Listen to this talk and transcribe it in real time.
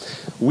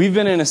We've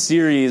been in a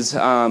series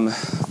this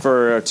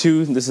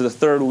is the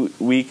third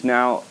week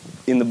now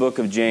in the book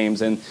of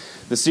James, and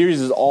the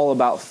series is all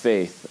about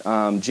faith.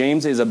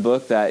 James is a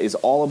book that is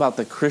all about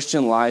the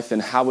Christian life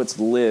and how it's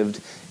lived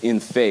in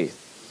faith.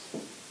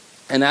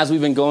 And as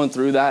we've been going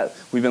through that,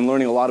 we've been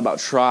learning a lot about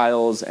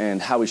trials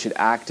and how we should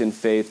act in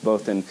faith,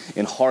 both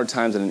in hard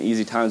times and in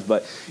easy times.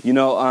 But,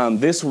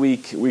 this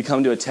week we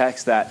come to a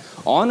text that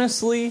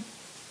honestly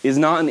is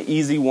not an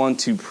easy one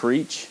to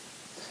preach.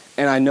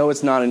 And I know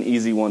it's not an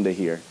easy one to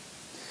hear.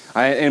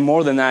 And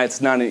more than that,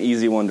 it's not an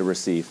easy one to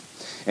receive.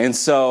 And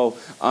so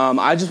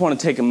I just want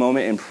to take a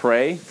moment and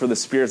pray for the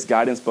Spirit's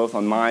guidance both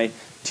on my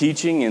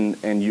teaching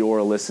and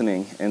your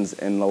listening, and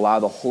allow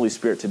the Holy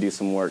Spirit to do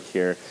some work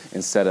here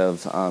instead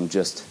of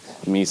just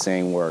me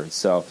saying words.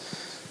 So,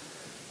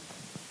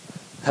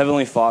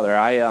 Heavenly Father,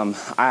 I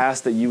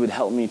ask that you would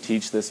help me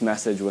teach this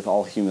message with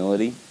all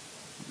humility,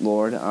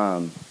 Lord,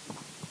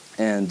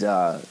 and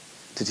to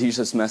teach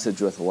this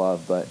message with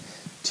love, but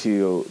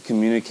to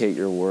communicate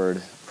your word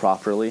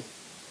properly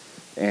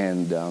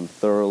and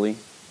thoroughly.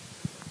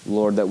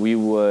 Lord, that we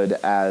would,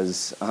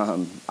 as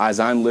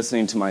I'm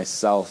listening to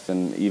myself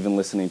and even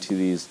listening to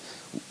these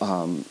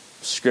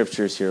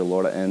scriptures here,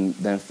 Lord, and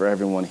then for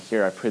everyone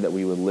here, I pray that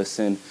we would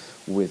listen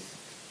with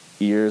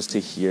ears to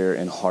hear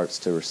and hearts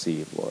to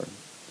receive, Lord.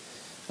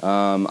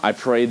 I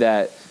pray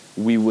that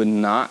we would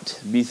not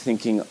be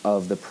thinking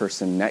of the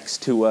person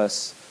next to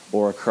us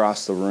or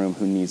across the room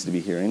who needs to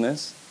be hearing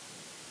this,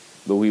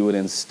 but we would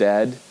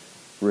instead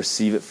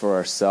receive it for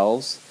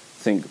ourselves,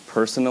 think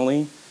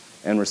personally,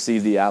 and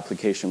receive the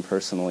application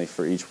personally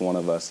for each one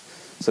of us,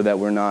 so that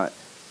we're not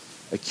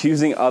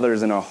accusing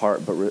others in our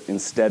heart, but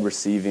instead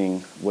receiving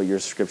what your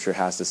scripture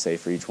has to say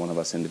for each one of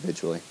us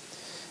individually.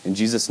 In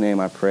Jesus' name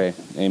I pray,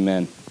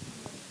 amen.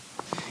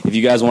 If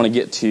you guys want to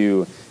get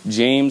to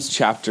James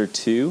chapter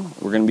 2,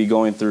 we're going to be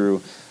going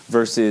through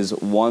verses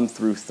 1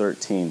 through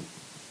 13.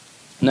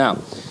 Now,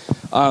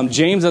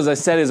 James, as I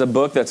said, is a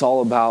book that's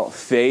all about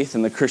faith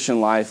and the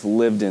Christian life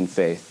lived in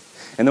faith.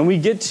 And then we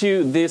get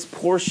to this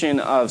portion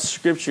of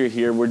Scripture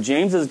here where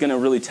James is going to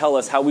really tell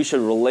us how we should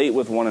relate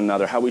with one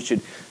another, how we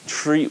should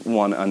treat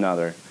one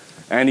another,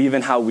 and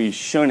even how we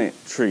shouldn't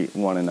treat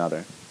one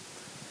another.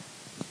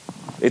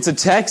 It's a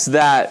text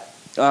that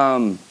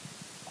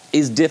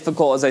is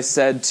difficult, as I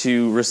said,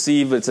 to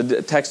receive. It's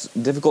a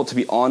text difficult to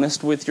be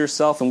honest with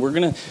yourself, and we're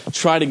going to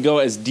try to go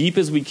as deep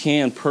as we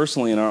can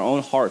personally in our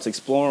own hearts,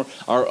 explore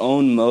our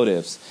own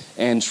motives,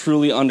 and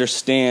truly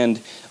understand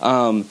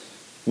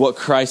what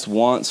Christ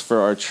wants for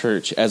our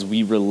church as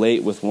we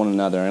relate with one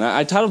another. And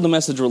I titled the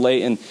message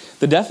Relate, and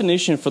the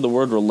definition for the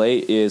word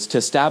relate is to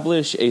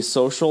establish a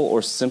social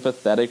or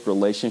sympathetic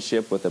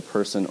relationship with a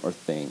person or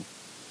thing,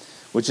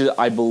 which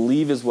I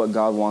believe is what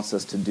God wants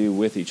us to do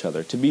with each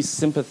other, to be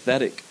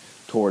sympathetic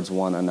towards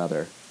one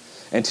another,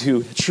 and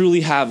to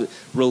truly have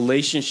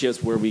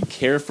relationships where we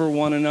care for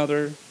one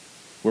another,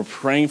 we're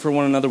praying for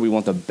one another, we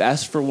want the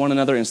best for one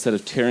another instead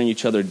of tearing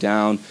each other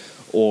down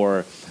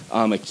or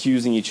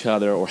accusing each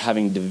other or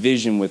having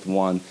division with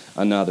one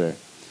another.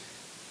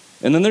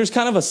 And then there's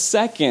kind of a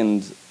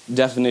second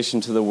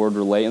definition to the word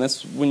relate, and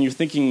that's when you're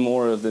thinking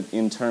more of it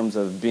in terms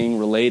of being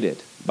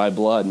related by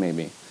blood,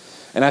 maybe.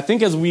 And I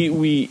think as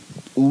we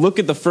look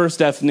at the first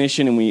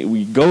definition and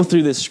we go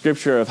through this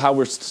scripture of how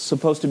we're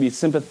supposed to be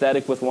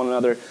sympathetic with one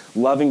another,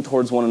 loving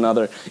towards one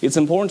another, it's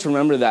important to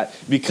remember that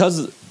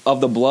because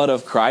of the blood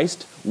of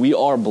Christ, we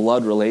are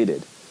blood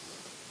related.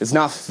 It's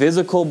not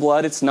physical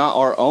blood, it's not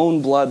our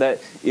own blood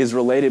that is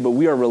related, but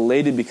we are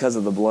related because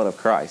of the blood of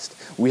Christ.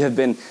 We have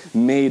been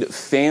made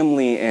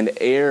family and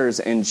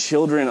heirs and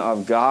children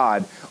of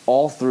God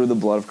all through the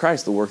blood of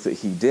Christ, the work that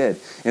he did.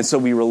 And so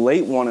we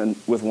relate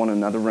with one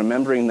another,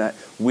 remembering that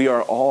we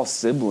are all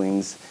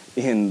siblings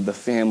in the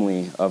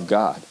family of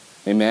God.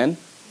 Amen?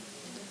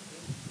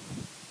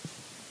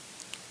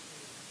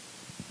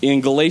 In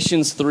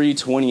Galatians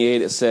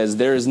 3:28, it says,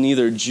 "There is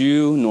neither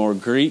Jew nor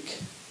Greek,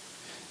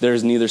 there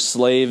is neither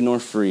slave nor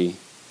free.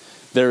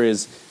 There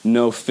is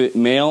no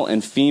male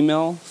and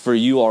female, for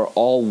you are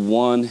all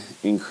one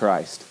in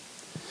Christ."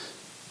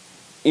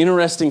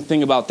 Interesting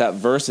thing about that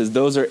verse is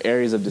those are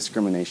areas of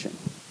discrimination.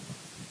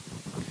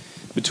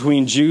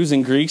 Between Jews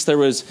and Greeks, there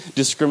was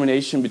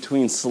discrimination.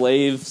 Between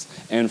slaves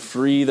and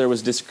free, there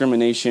was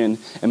discrimination.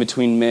 And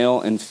between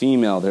male and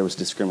female, there was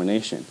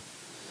discrimination.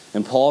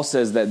 And Paul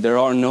says that there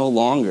are no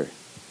longer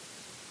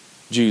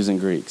Jews and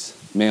Greeks,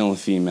 male and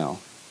female,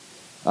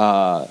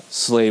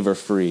 slave or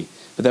free,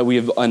 but that we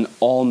have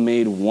all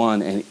made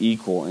one and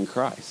equal in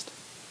Christ.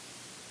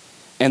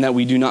 And that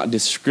we do not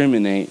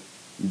discriminate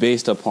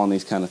based upon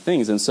these kind of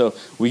things. And so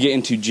we get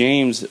into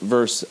James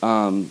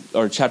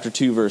chapter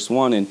 2, verse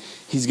 1, and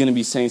he's going to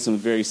be saying some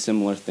very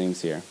similar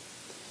things here.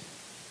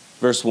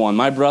 Verse 1,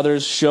 "My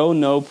brothers, show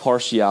no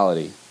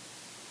partiality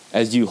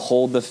as you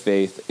hold the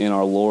faith in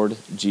our Lord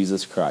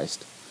Jesus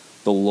Christ,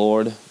 the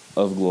Lord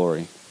of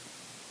glory."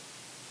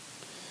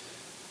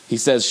 He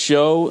says,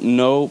 show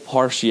no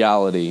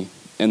partiality,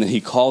 and then he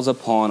calls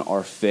upon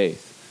our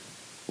faith,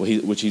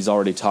 which he's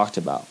already talked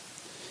about.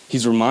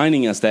 He's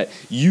reminding us that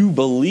you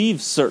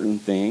believe certain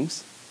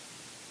things,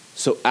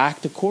 so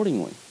act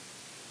accordingly.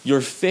 Your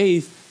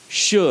faith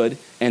should,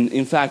 and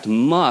in fact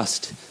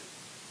must,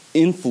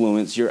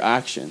 influence your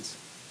actions.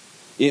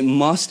 It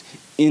must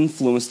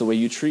influence the way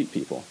you treat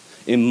people.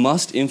 It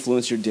must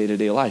influence your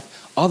day-to-day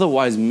life.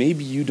 Otherwise,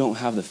 maybe you don't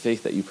have the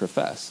faith that you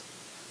profess.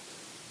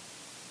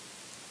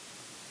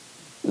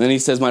 And then he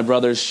says, my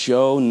brothers,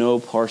 show no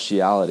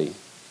partiality.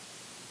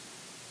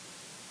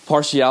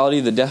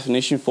 Partiality, the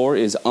definition for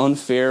it is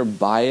unfair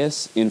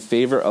bias in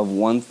favor of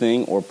one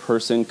thing or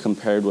person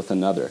compared with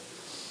another.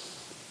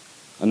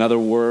 Another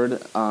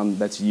word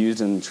that's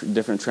used in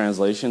different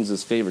translations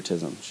is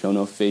favoritism. Show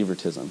no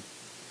favoritism.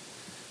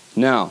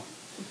 Now,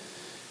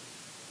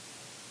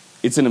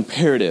 it's an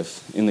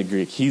imperative in the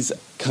Greek. He's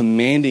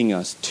commanding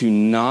us to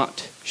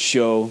not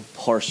show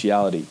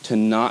partiality, to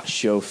not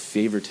show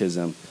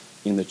favoritism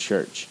in the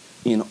church,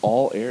 in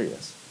all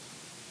areas.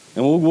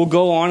 And we'll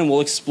go on and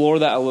we'll explore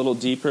that a little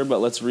deeper, but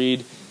let's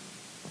read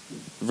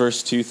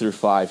verse 2 through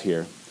 5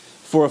 here.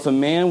 For if a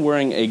man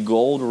wearing a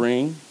gold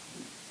ring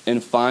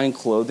and fine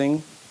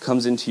clothing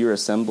comes into your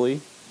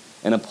assembly,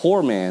 and a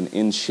poor man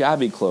in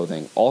shabby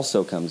clothing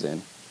also comes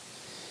in,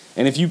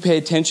 and if you pay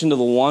attention to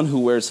the one who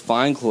wears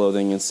fine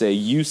clothing and say,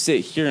 you sit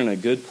here in a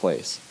good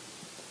place,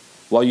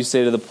 while you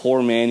say to the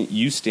poor man,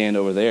 you stand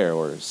over there,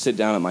 or sit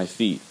down at my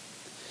feet,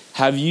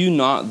 have you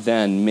not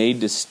then made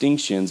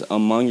distinctions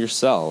among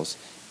yourselves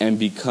and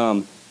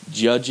become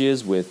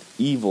judges with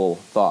evil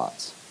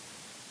thoughts?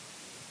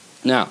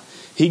 Now,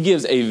 he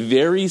gives a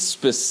very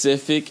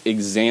specific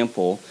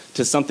example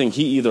to something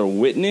he either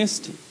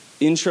witnessed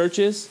in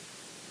churches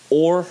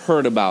or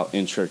heard about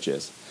in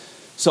churches.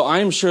 So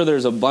I'm sure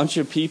there's a bunch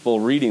of people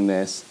reading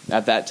this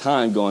at that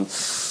time going,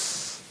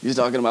 he's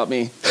talking about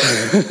me.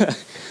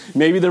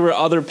 Maybe there were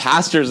other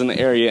pastors in the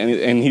area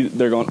and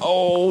they're going,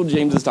 oh,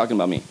 James is talking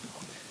about me.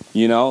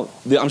 You know,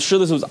 I'm sure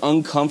this was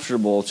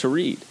uncomfortable to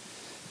read.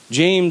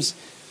 James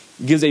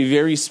gives a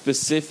very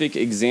specific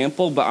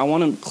example, but I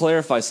want to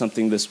clarify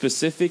something. The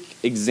specific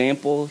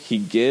example he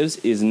gives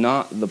is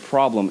not the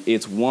problem.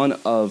 It's one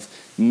of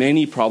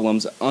many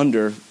problems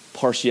under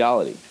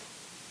partiality.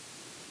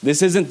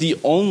 This isn't the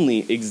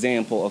only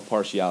example of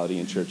partiality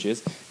in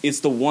churches. It's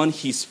the one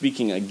he's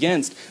speaking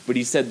against, but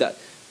he said that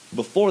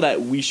before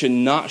that, we should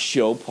not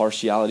show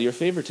partiality or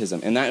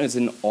favoritism, and that is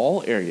in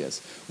all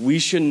areas. We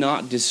should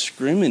not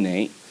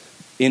discriminate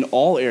in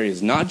all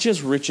areas, not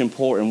just rich and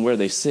poor and where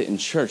they sit in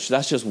church.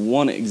 That's just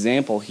one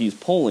example he's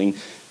pulling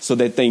so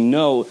that they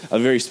know a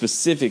very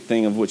specific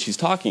thing of which he's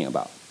talking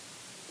about.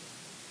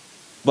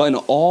 But in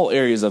all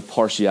areas of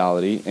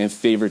partiality and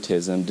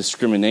favoritism,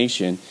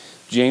 discrimination,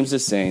 James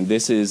is saying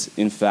this is,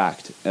 in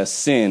fact, a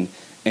sin,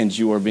 and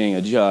you are being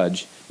a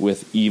judge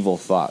with evil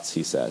thoughts,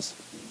 he says.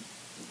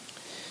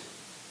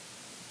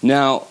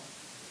 Now,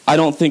 I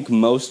don't think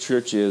most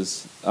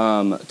churches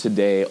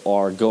today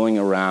are going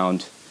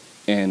around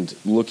and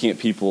looking at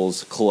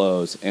people's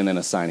clothes and then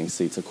assigning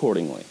seats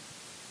accordingly.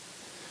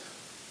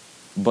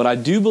 But I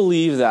do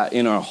believe that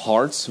in our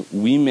hearts,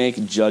 we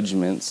make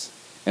judgments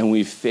and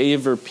we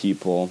favor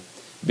people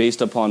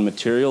based upon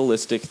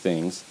materialistic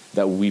things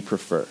that we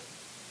prefer.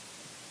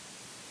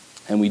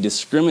 And we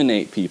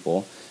discriminate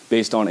people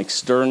based on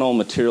external,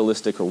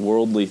 materialistic, or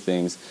worldly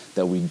things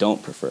that we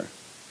don't prefer.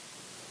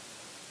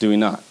 Do we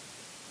not?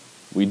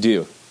 We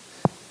do.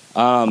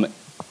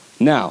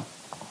 Now,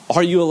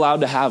 are you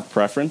allowed to have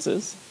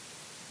preferences?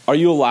 Are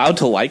you allowed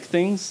to like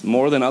things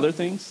more than other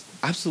things?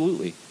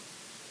 Absolutely.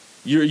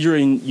 You're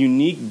a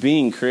unique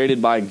being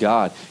created by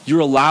God.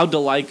 You're allowed to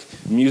like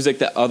music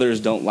that others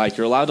don't like.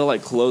 You're allowed to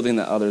like clothing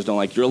that others don't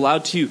like. You're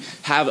allowed to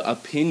have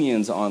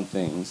opinions on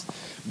things.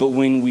 But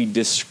when we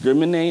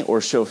discriminate or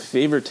show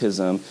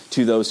favoritism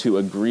to those who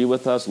agree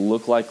with us,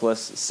 look like us,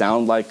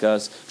 sound like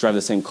us, drive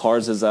the same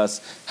cars as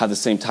us, have the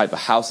same type of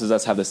house as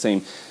us, have the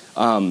same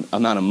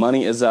amount of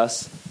money as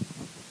us,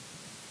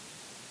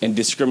 and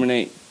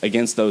discriminate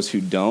against those who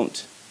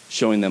don't,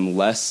 showing them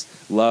less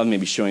love,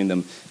 maybe showing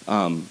them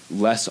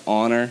less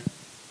honor,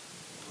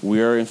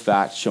 we are in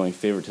fact showing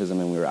favoritism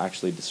and we're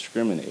actually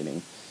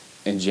discriminating.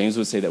 And James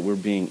would say that we're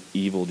being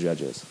evil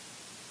judges.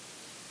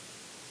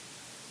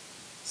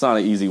 It's not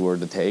an easy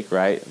word to take,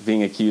 right?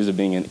 Being accused of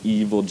being an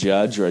evil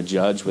judge or a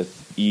judge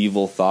with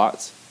evil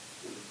thoughts.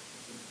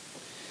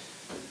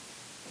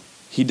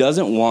 He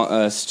doesn't want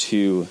us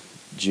to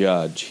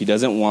judge. He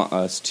doesn't want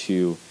us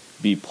to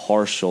be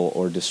partial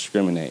or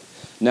discriminate.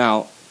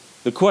 Now,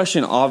 the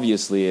question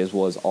obviously is,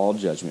 well, is all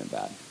judgment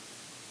bad?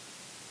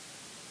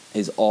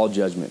 Is all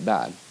judgment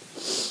bad?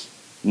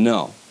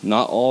 No,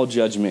 not all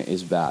judgment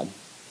is bad.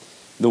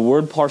 The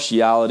word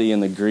partiality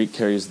in the Greek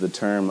carries the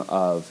term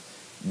of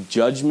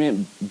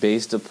judgment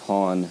based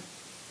upon,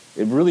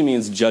 it really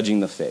means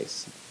judging the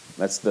face.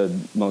 That's the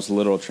most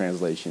literal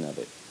translation of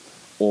it.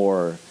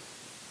 Or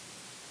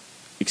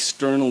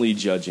externally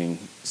judging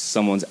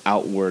someone's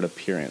outward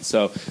appearance.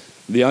 So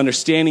the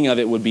understanding of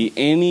it would be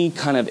any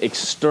kind of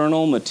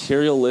external,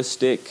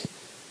 materialistic,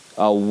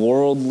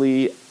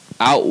 worldly,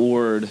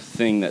 outward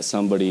thing that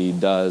somebody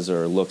does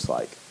or looks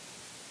like.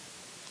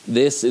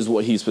 This is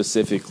what he's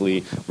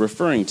specifically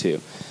referring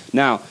to.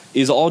 Now,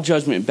 is all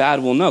judgment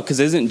bad? Well, no, because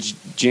isn't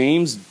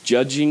James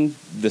judging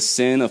the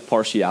sin of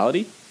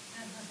partiality?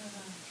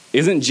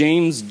 Isn't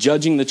James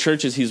judging the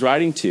churches he's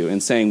writing to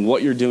and saying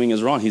what you're doing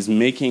is wrong? He's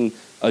making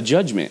a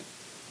judgment.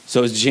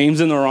 So is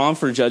James in the wrong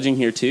for judging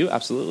here too?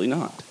 Absolutely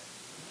not.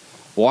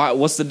 Why?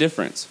 What's the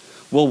difference?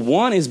 Well,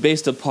 one is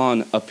based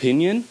upon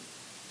opinion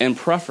and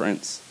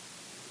preference,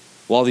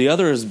 while the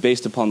other is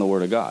based upon the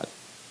Word of God.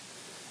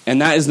 And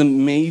that is the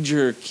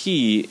major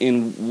key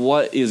in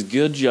what is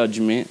good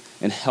judgment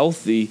and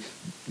healthy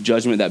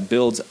judgment that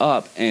builds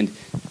up, and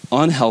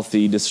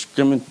unhealthy,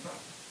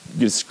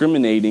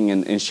 discriminating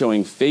and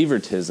showing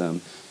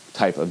favoritism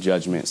type of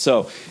judgment.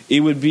 So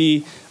it would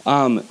be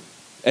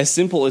as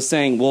simple as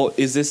saying, well,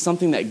 is this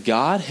something that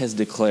God has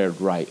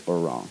declared right or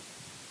wrong?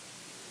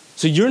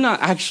 So you're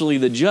not actually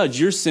the judge.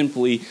 You're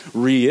simply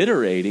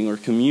reiterating or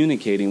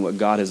communicating what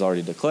God has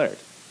already declared.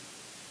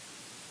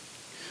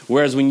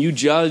 Whereas when you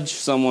judge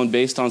someone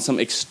based on some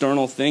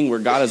external thing where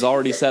God has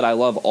already said, I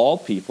love all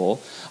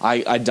people,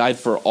 I died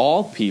for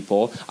all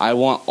people, I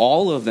want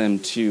all of them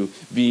to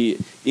be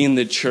in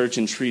the church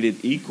and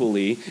treated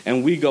equally,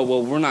 and we go,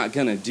 well, we're not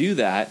going to do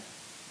that.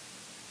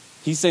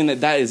 He's saying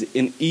that that is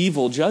an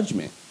evil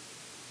judgment.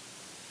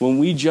 When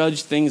we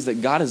judge things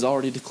that God has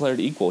already declared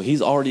equal,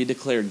 he's already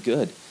declared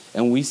good,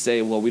 and we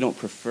say, well, we don't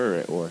prefer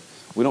it, or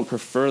we don't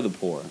prefer the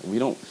poor, we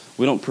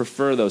don't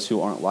prefer those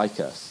who aren't like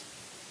us.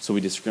 So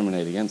we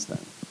discriminate against them.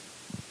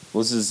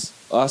 Well, this is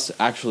us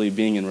actually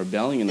being in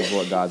rebellion of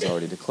what God's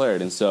already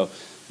declared. And so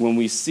when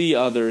we see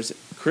others,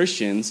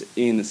 Christians,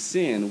 in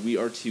sin, we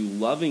are to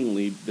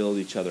lovingly build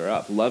each other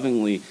up,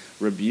 lovingly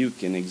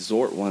rebuke and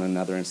exhort one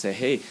another and say,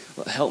 hey,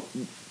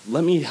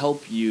 let me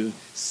help you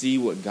see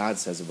what God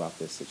says about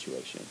this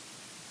situation.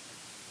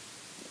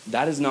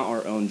 That is not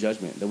our own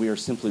judgment, that we are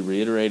simply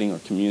reiterating or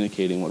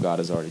communicating what God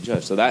has already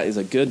judged. So that is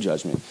a good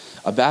judgment.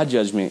 A bad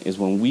judgment is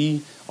when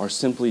we are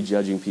simply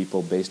judging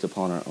people based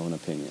upon our own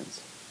opinions,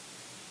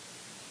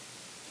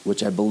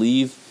 which I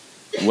believe,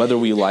 whether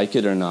we like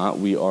it or not,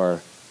 we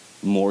are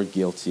more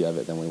guilty of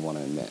it than we want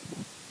to admit.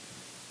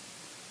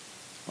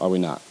 Are we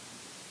not?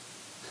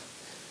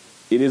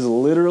 It is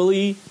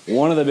literally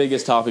one of the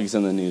biggest topics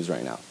in the news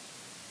right now,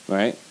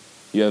 right?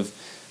 You have...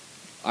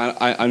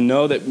 I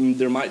know that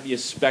there might be a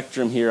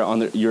spectrum here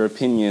on your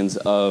opinions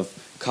of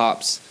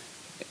cops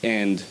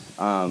and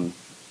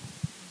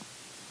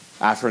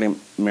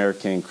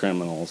African-American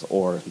criminals,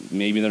 or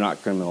maybe they're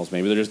not criminals,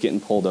 maybe they're just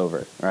getting pulled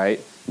over, right?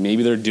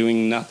 Maybe they're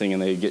doing nothing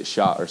and they get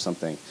shot or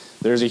something.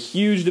 There's a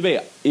huge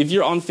debate. If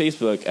you're on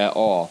Facebook at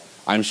all,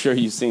 I'm sure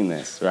you've seen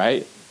this,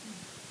 right?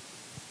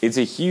 It's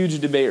a huge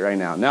debate right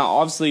now. Now,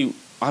 obviously,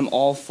 I'm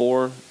all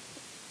for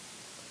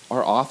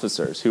our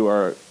officers who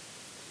are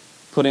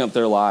putting up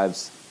their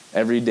lives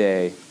every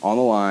day on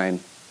the line,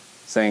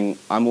 saying,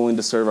 I'm willing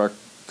to serve our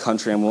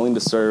country, I'm willing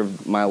to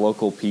serve my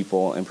local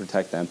people and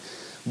protect them.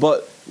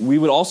 But we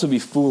would also be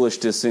foolish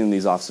to assume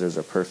these officers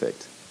are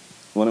perfect,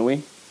 wouldn't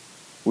we?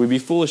 We'd be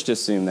foolish to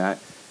assume that.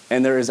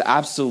 And there is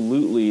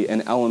absolutely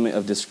an element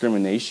of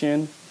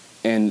discrimination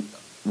and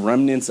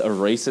remnants of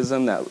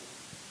racism that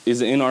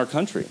is in our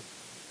country.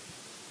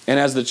 And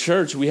as the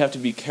church, we have to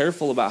be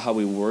careful about how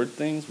we word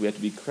things. We have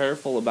to be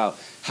careful about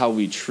how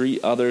we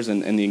treat others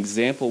and the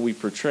example we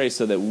portray,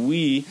 so that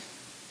we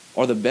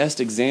are the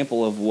best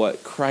example of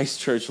what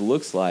Christ Church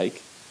looks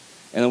like.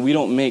 And we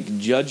don't make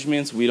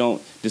judgments, we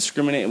don't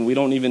discriminate, and we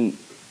don't even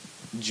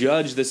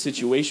judge the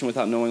situation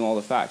without knowing all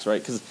the facts,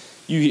 right? Because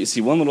you see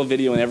one little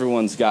video and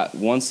everyone's got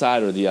one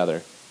side or the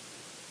other.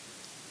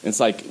 It's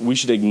like we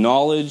should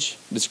acknowledge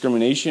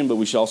discrimination, but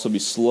we should also be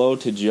slow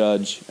to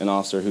judge an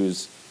officer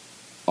who's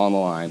on the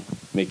line,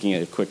 making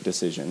a quick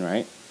decision,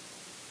 right?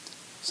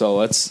 So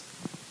let's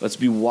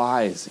be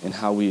wise in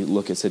how we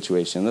look at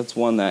situations. That's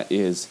one that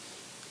is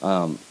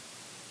a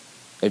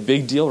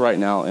big deal right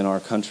now in our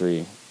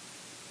country.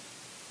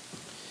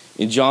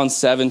 In John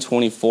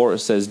 7:24, it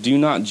says, do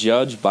not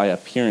judge by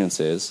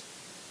appearances,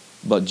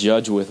 but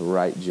judge with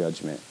right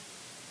judgment.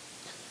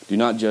 Do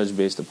not judge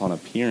based upon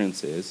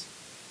appearances,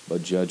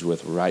 but judge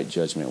with right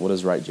judgment. What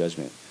is right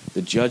judgment?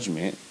 The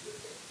judgment,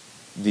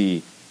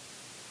 the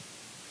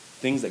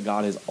things that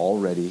God has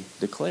already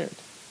declared.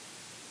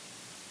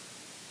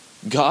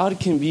 God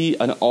can be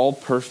an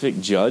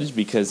all-perfect judge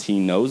because he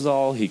knows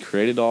all, he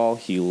created all,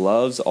 he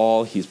loves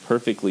all, he's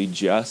perfectly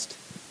just.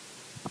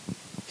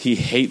 He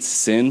hates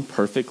sin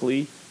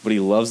perfectly, but he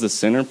loves the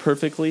sinner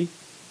perfectly.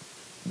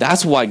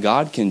 That's why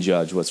God can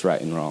judge what's right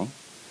and wrong.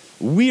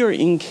 We are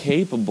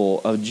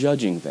incapable of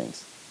judging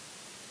things.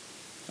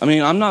 I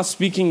mean, I'm not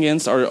speaking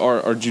against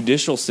our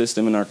judicial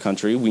system in our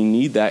country. We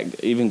need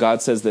that. Even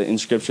God says that in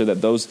Scripture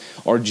that those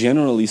are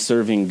generally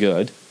serving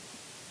good,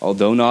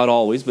 although not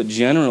always, but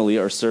generally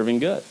are serving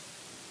good.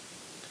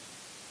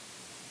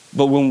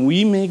 But when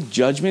we make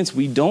judgments,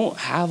 we don't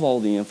have all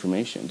the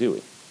information, do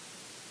we?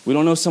 We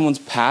don't know someone's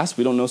past.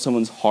 We don't know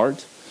someone's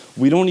heart.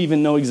 We don't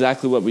even know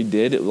exactly what we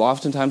did.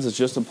 Oftentimes it's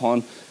just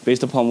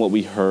based upon what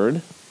we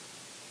heard.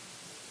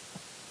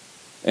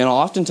 And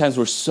oftentimes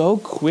we're so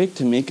quick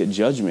to make a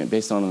judgment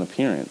based on an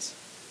appearance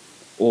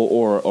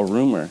or a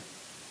rumor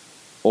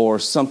or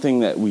something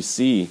that we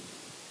see.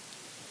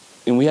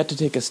 And we have to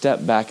take a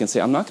step back and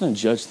say, I'm not going to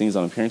judge things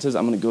on appearances.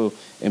 I'm going to go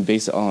and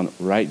base it on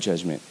right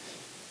judgment.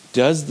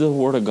 Does the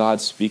Word of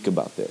God speak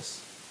about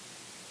this?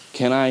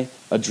 Can I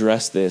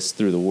address this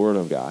through the Word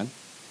of God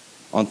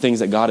on things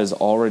that God has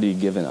already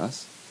given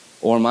us?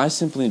 Or am I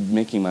simply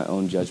making my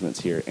own judgments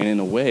here and in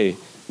a way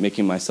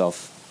making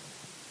myself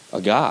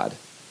a God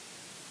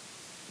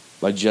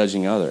by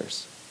judging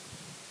others?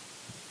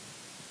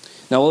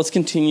 Now let's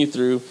continue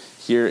through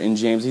here in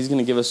James. He's going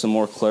to give us some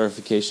more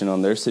clarification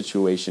on their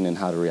situation and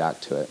how to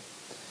react to it.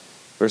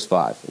 Verse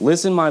 5.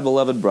 Listen, my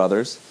beloved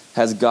brothers,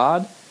 has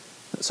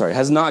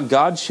not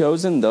God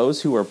chosen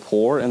those who are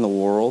poor in the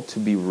world to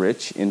be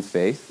rich in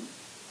faith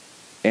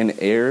and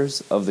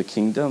heirs of the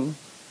kingdom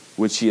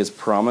which he has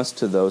promised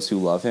to those who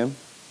love him?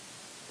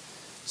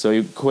 So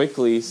he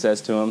quickly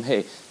says to him,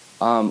 hey,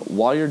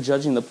 while you're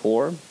judging the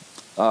poor,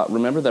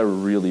 remember they're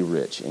really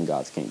rich in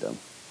God's kingdom.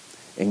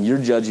 And you're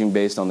judging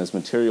based on this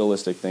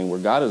materialistic thing where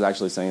God is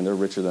actually saying they're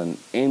richer than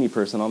any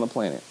person on the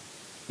planet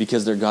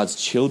because they're God's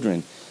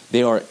children.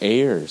 They are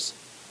heirs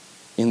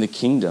in the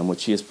kingdom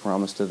which he has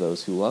promised to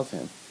those who love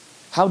him.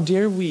 How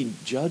dare we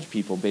judge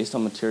people based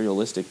on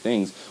materialistic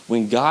things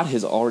when God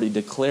has already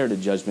declared a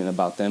judgment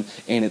about them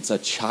and it's a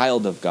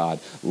child of God,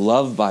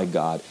 loved by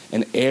God,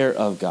 an heir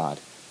of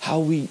God?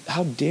 How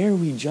dare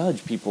we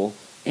judge people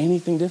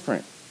anything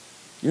different?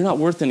 You're not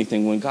worth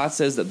anything when God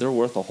says that they're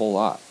worth a whole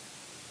lot.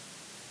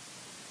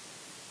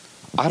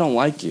 I don't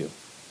like you.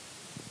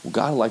 Well,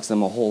 God likes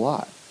them a whole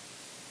lot.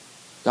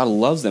 God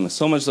loves them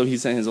so much so he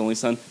sent his only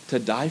son to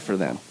die for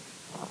them.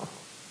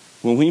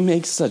 When we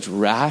make such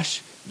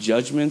rash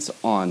judgments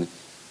on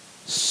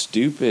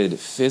stupid,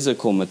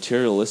 physical,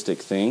 materialistic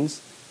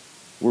things,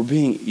 we're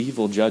being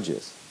evil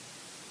judges.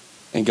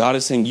 And God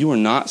is saying, you are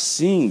not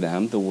seeing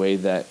them the way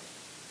that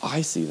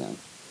I see them.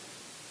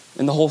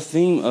 And the whole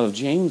theme of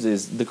James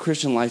is the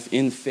Christian life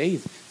in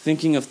faith,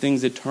 thinking of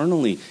things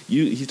eternally.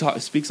 He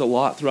speaks a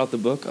lot throughout the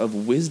book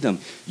of wisdom,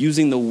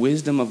 using the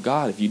wisdom of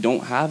God. If you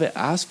don't have it,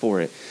 ask for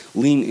it.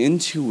 Lean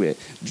into it.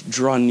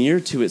 Draw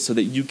near to it so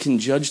that you can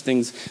judge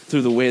things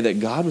through the way that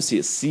God would see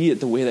it. See it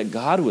the way that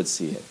God would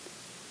see it.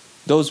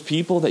 Those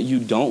people that you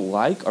don't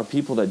like are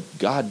people that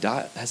God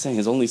has sent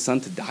his only son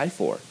to die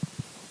for.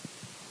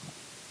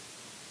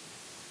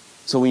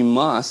 So we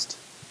must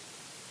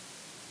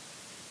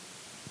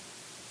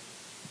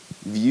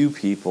view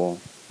people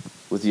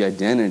with the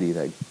identity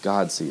that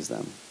God sees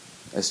them,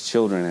 as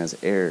children, as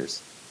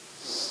heirs,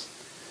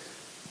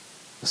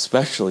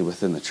 especially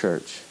within the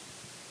church.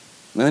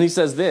 And then he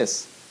says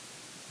this,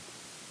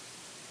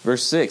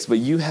 verse 6, but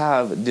you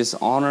have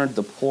dishonored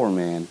the poor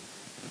man.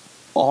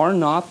 Are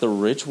not the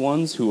rich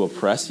ones who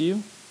oppress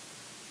you,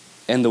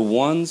 and the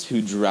ones who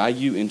drag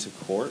you into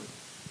court?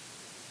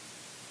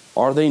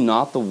 Are they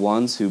not the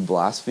ones who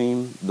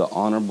blaspheme the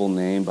honorable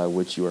name by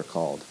which you are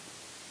called?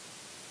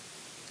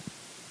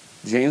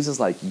 James is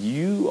like,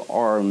 you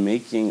are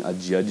making a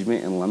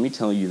judgment, and let me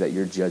tell you that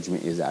your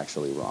judgment is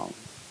actually wrong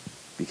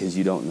because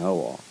you don't know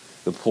all.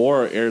 The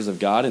poor are heirs of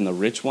God, and the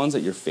rich ones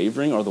that you're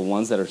favoring are the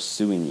ones that are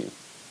suing you,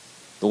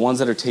 the ones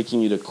that are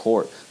taking you to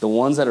court, the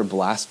ones that are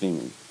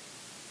blaspheming.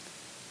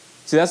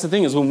 See, that's the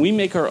thing, is when we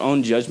make our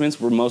own judgments,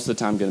 we're most of the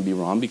time going to be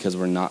wrong because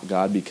we're not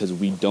God, because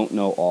we don't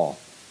know all.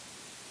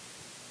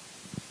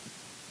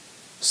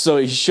 So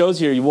he shows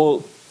here,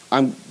 well,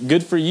 I'm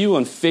good for you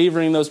on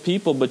favoring those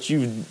people, but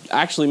you've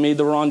actually made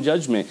the wrong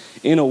judgment.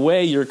 In a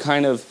way, you're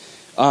kind of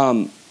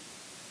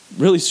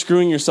really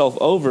screwing yourself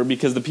over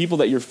because the people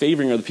that you're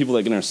favoring are the people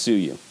that are going to sue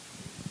you.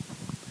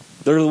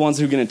 They're the ones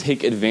who are going to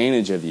take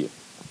advantage of you.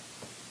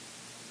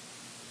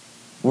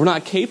 We're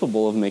not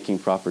capable of making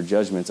proper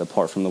judgments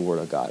apart from the Word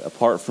of God,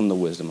 apart from the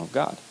wisdom of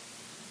God.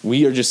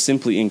 We are just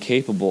simply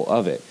incapable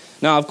of it.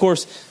 Now, of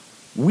course,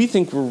 we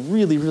think we're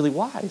really, really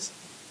wise,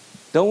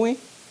 don't we?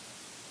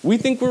 We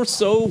think we're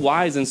so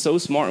wise and so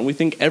smart, and we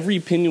think every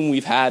opinion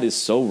we've had is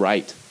so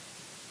right.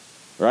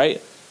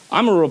 Right?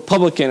 I'm a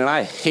Republican and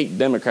I hate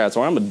Democrats,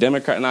 or I'm a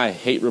Democrat and I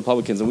hate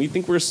Republicans, and we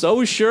think we're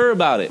so sure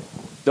about it,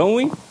 don't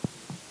we?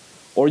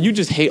 Or you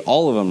just hate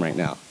all of them right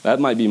now. That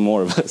might be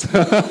more of us.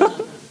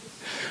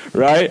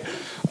 Right?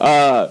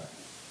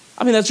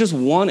 That's just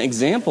one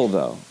example,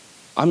 though.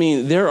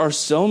 There are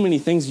so many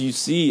things you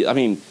see.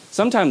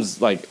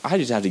 Sometimes, I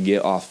just have to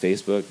get off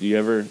Facebook. Do you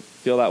ever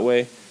feel that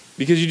way?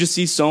 Because you just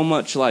see so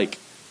much,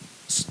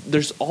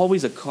 there's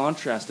always a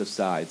contrast of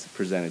sides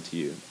presented to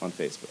you on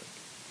Facebook.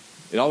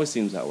 It always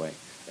seems that way.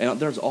 And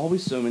there's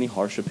always so many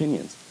harsh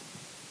opinions.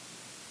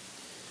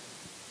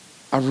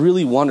 I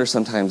really wonder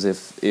sometimes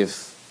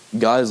if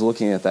God is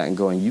looking at that and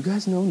going, you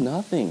guys know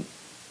nothing.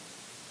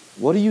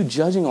 What are you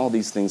judging all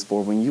these things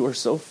for when you are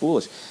so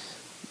foolish?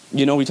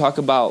 We talk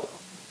about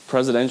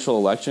presidential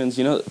elections.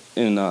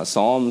 In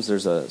Psalms,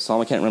 there's a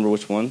psalm, I can't remember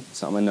which one,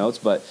 it's not in my notes,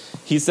 but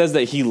he says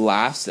that he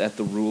laughs at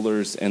the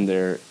rulers and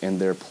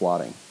their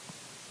plotting.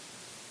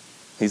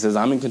 He says,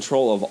 I'm in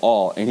control of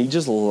all, and he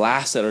just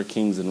laughs at our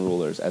kings and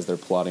rulers as they're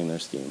plotting their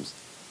schemes.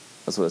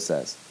 That's what it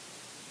says.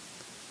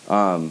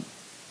 And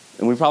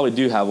we probably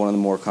do have one of the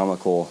more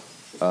comical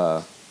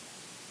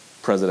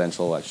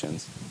presidential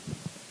elections,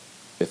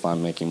 if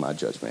I'm making my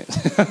judgment.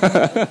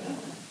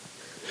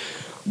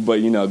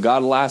 But,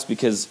 God laughs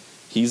because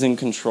he's in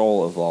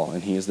control of all,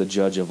 and he is the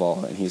judge of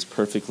all, and he's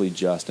perfectly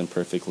just and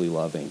perfectly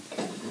loving.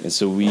 And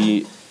so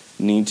we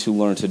need to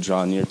learn to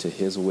draw near to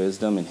his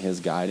wisdom and his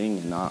guiding,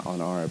 and not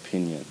on our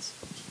opinions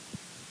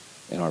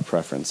and our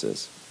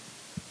preferences.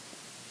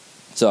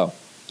 So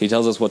he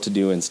tells us what to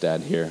do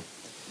instead here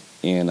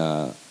in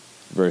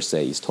verse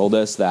 8. He's told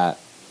us that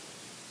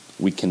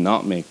we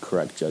cannot make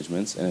correct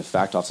judgments, and in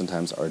fact,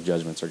 oftentimes our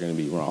judgments are going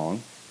to be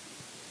wrong.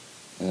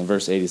 And in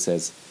verse 8 he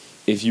says,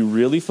 if you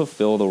really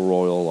fulfill the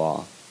royal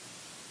law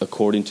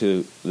according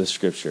to the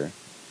scripture,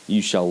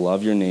 you shall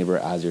love your neighbor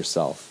as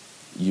yourself.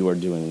 You are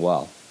doing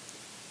well.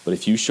 But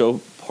if you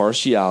show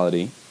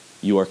partiality,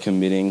 you are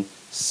committing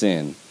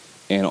sin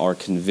and are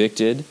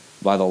convicted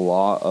by the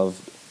law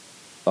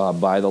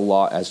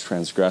as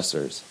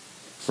transgressors.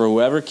 For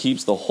whoever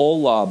keeps the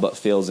whole law but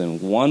fails in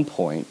one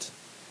point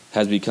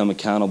has become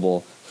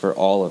accountable for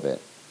all of it.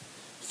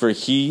 For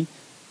he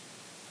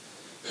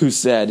who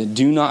said,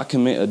 do not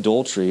commit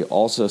adultery,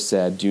 also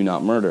said, do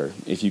not murder.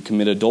 If you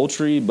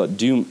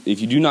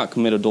do not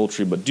commit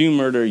adultery but do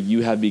murder,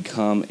 you have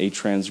become a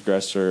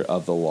transgressor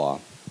of the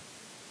law.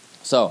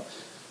 So,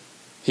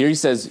 here he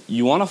says,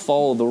 you want to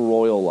follow the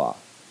royal law.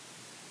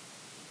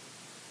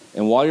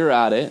 And while you're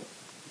at it,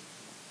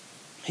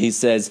 he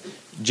says,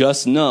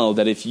 just know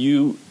that if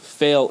you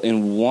fail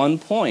in one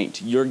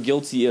point, you're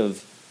guilty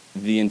of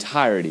the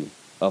entirety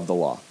of the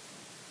law.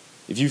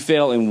 If you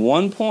fail in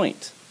one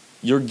point,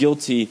 you're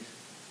guilty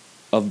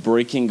of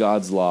breaking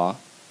God's law,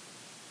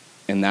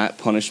 and that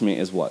punishment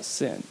is what?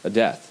 Sin, a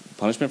death.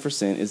 Punishment for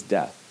sin is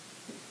death.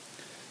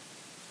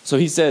 So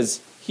he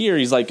says here,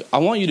 he's like, I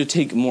want you to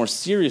take more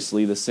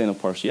seriously the sin of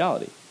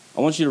partiality.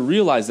 I want you to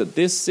realize that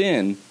this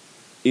sin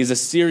is a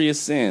serious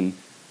sin,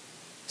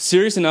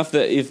 serious enough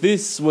that if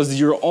this was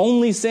your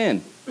only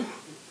sin,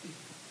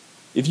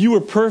 if you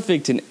were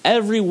perfect in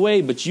every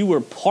way, but you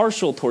were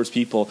partial towards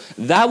people,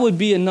 that would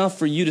be enough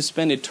for you to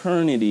spend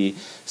eternity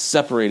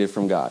separated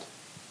from God.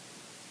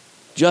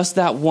 Just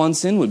that one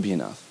sin would be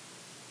enough.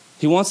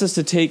 He wants us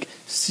to take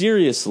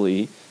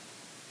seriously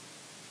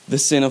the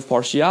sin of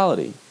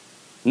partiality.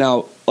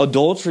 Now,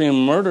 adultery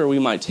and murder we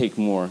might take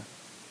more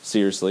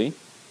seriously,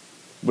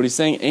 but he's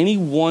saying any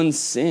one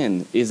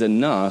sin is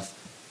enough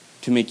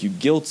to make you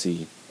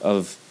guilty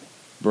of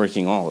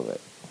breaking all of it.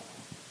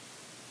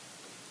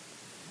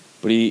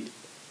 But he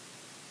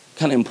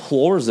kind of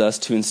implores us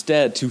to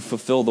instead to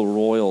fulfill the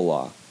royal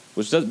law.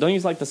 Which don't you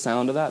like the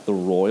sound of that? The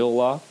royal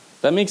law?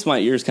 That makes my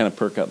ears kind of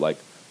perk up like,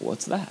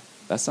 what's that?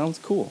 That sounds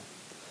cool.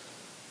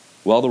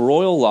 Well, the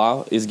royal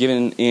law is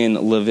given in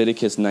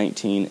Leviticus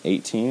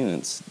 19:18, and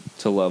it's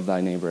to love thy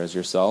neighbor as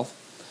yourself.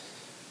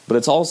 But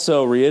it's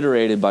also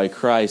reiterated by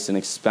Christ and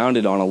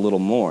expounded on a little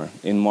more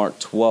in Mark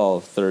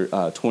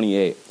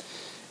 12:28.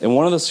 And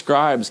one of the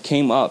scribes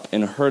came up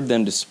and heard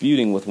them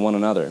disputing with one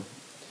another.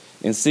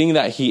 And seeing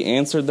that he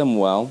answered them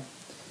well,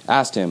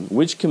 asked him,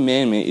 which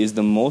commandment is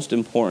the most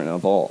important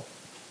of all?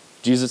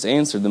 Jesus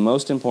answered, the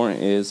most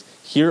important is,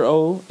 hear,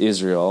 O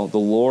Israel, the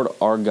Lord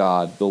our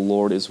God, the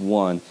Lord is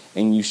one,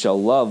 and you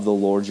shall love the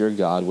Lord your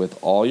God with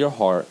all your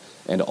heart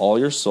and all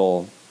your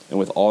soul and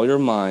with all your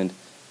mind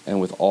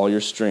and with all your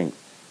strength.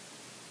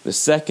 The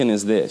second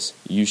is this,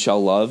 you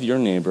shall love your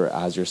neighbor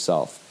as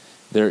yourself.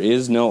 There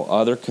is no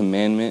other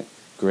commandment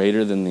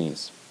greater than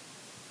these.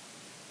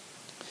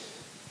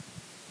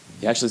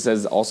 He actually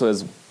says also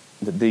as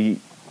that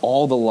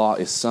all the law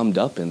is summed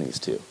up in these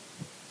two,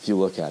 if you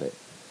look at it.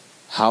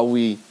 How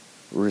we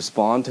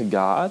respond to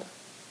God,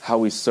 how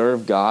we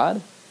serve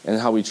God, and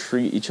how we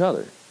treat each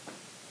other.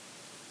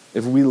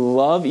 If we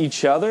love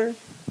each other,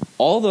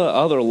 all the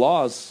other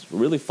laws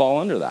really fall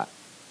under that.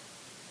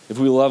 If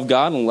we love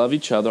God and love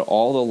each other,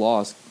 all the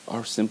laws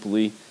are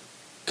simply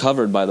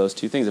covered by those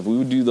two things. If we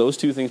would do those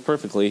two things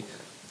perfectly,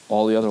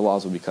 all the other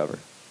laws would be covered.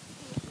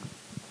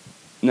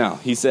 Now,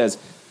 he says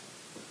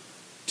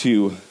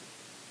to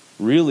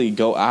really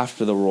go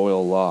after the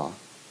royal law,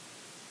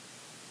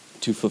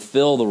 to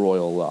fulfill the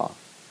royal law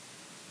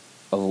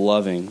of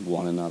loving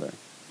one another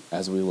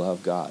as we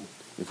love God.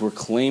 If we're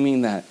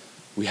claiming that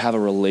we have a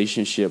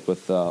relationship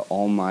with the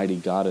Almighty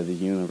God of the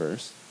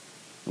universe,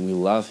 and we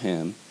love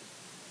Him,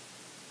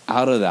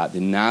 out of that,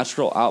 the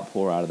natural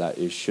outpour out of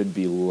that should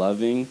be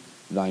loving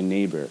thy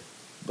neighbor.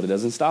 But it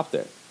doesn't stop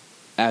there.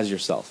 As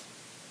yourself.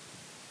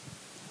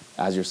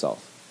 As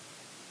yourself.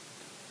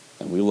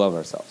 And we love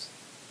ourselves.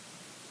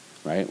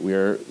 Right? We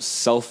are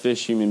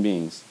selfish human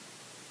beings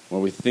where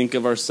we think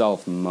of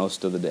ourselves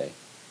most of the day.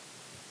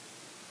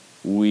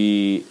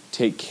 We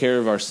take care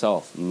of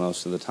ourselves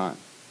most of the time.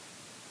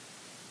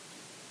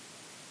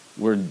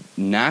 We're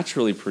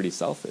naturally pretty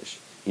selfish.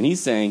 And he's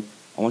saying,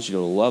 I want you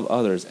to love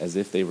others as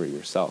if they were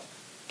yourself.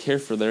 Care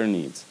for their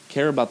needs.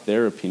 Care about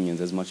their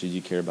opinions as much as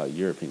you care about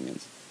your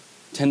opinions.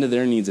 Tend to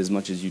their needs as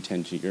much as you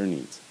tend to your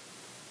needs.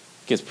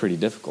 It gets pretty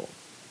difficult.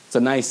 It's a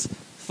nice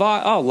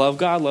thought, oh, love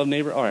God, love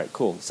neighbor. All right,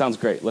 cool. Sounds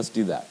great. Let's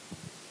do that.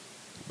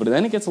 But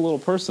then it gets a little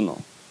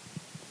personal.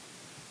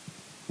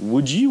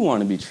 Would you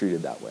want to be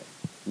treated that way?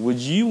 Would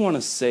you want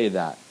to say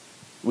that?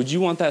 Would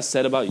you want that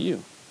said about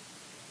you?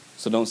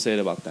 So don't say it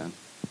about them.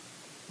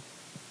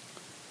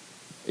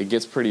 It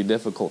gets pretty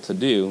difficult to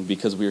do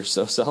because we are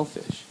so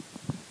selfish.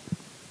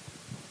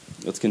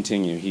 Let's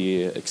continue.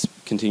 He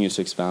continues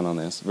to expound on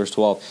this. Verse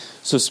 12.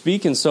 So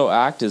speak and so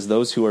act as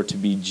those who are to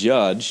be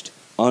judged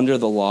under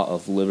the law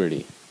of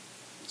liberty.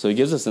 So he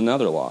gives us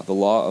another law, the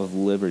law of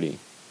liberty.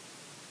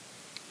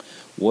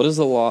 What is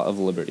the law of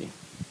liberty?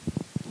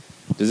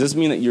 Does this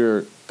mean that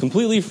you're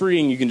completely free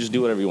and you can just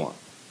do whatever you want?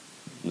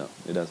 No,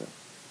 it doesn't.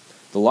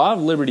 The law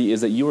of liberty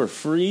is that you are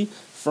free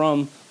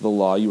from the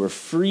law. You are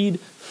freed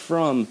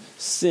from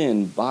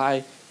sin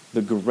by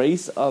the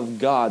grace of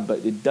God, but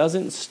it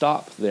doesn't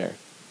stop there.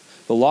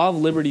 The law of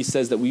liberty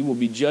says that we will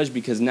be judged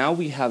because now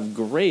we have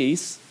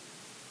grace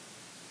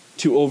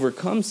to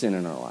overcome sin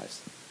in our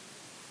lives.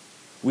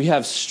 We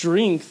have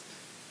strength.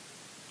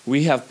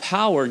 We have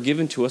power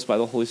given to us by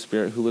the Holy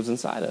Spirit who lives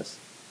inside us.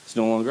 It's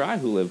no longer I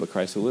who live, but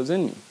Christ who lives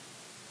in me.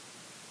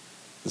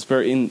 The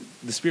Spirit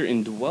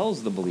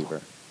indwells the believer.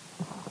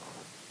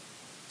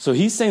 So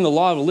he's saying the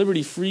law of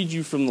liberty freed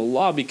you from the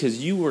law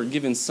because you were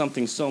given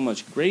something so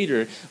much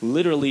greater,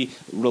 literally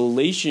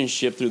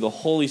relationship through the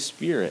Holy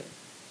Spirit.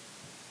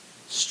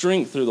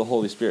 Strength through the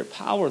Holy Spirit,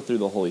 power through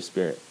the Holy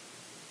Spirit.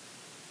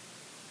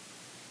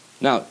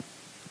 Now,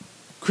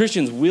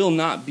 Christians will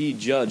not be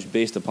judged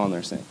based upon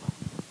their sin.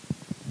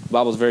 The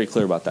Bible is very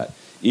clear about that.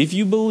 If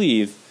you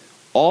believe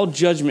all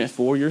judgment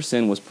for your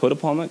sin was put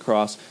upon that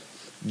cross,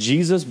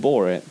 Jesus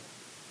bore it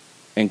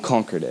and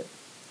conquered it.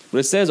 But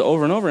it says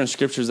over and over in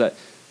scriptures that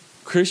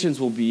Christians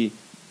will be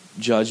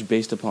judged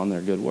based upon their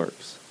good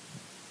works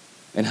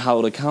and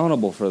held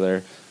accountable for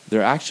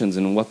their actions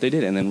and what they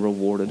did and then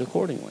rewarded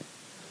accordingly.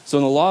 So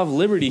in the law of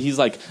liberty, he's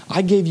like,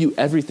 I gave you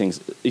everything.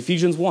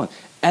 Ephesians 1,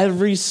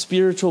 every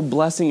spiritual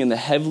blessing in the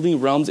heavenly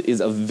realms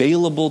is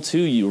available to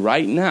you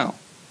right now.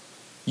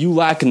 You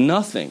lack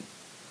nothing.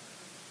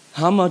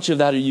 How much of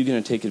that are you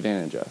going to take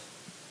advantage of?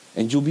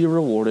 And you'll be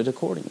rewarded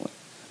accordingly.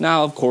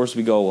 Now, of course,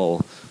 we go,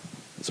 well,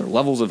 is there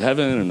levels of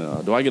heaven?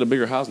 And do I get a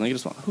bigger house? And I get a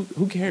small.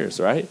 Who cares,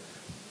 right?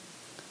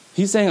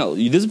 He's saying, oh,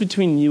 this is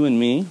between you and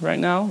me right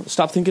now.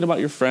 Stop thinking about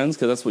your friends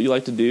because that's what you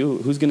like to do.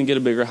 Who's going to get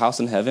a bigger house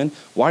in heaven?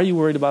 Why are you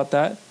worried about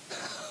that?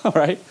 All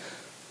right?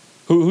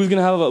 Who's going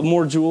to have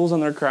more jewels on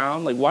their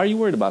crown? Like, why are you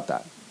worried about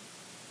that?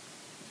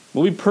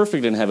 We'll be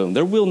perfect in heaven.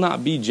 There will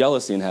not be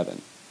jealousy in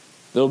heaven.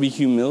 There will be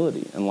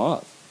humility and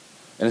love.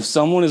 And if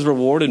someone is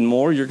rewarded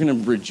more, you're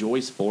going to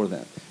rejoice for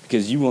them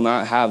because you will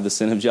not have the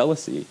sin of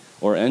jealousy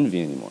or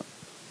envy anymore.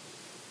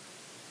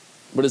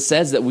 But it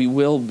says that we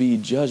will be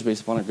judged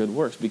based upon our good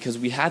works because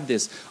we had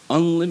this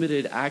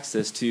unlimited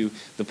access to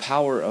the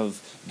power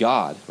of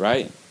God,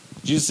 right?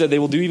 Jesus said they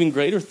will do even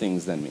greater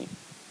things than me.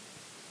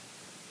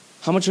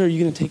 How much are you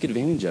going to take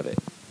advantage of it?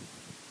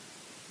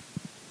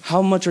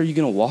 How much are you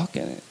going to walk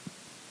in it?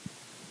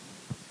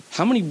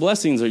 How many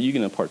blessings are you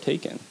going to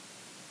partake in?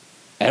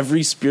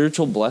 Every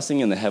spiritual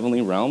blessing in the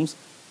heavenly realms?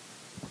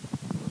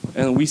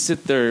 And we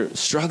sit there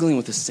struggling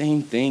with the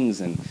same things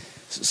and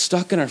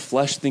stuck in our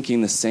flesh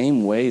thinking the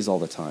same ways all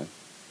the time.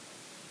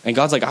 And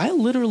God's like, I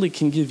literally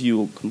can give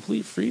you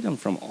complete freedom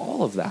from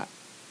all of that.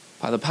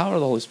 By the power of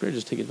the Holy Spirit,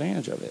 just take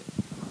advantage of it.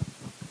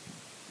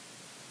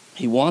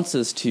 He wants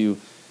us to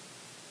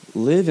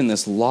live in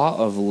this law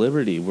of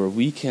liberty where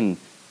we can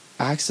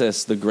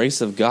access the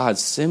grace of God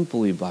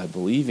simply by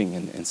believing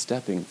and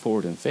stepping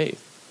forward in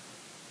faith.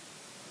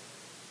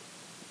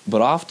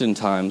 But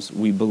oftentimes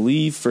we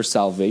believe for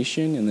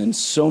salvation, and then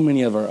so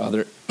many of our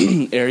other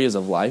areas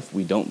of life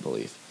we don't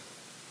believe.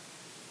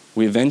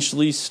 We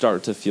eventually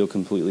start to feel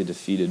completely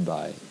defeated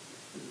by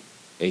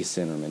a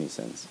sin or many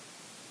sins.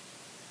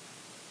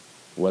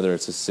 Whether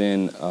it's a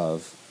sin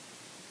of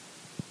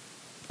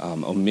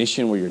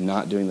omission where you're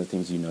not doing the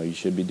things you know you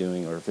should be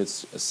doing, or if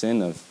it's a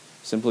sin of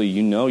simply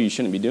you know you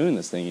shouldn't be doing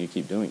this thing and you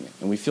keep doing it.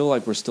 And we feel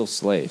like we're still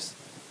slaves.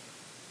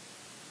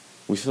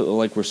 We feel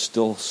like we're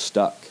still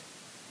stuck.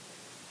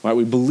 Right?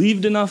 We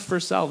believed enough for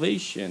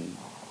salvation,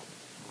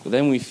 but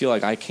then we feel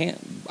like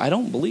I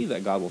don't believe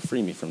that God will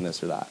free me from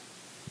this or that.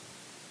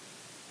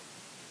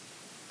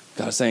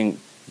 God is saying,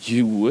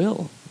 you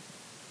will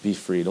be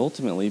freed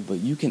ultimately, but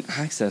you can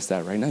access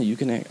that right now. You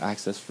can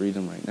access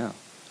freedom right now.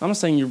 I'm not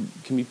saying you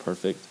can be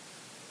perfect.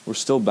 We're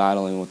still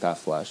battling with that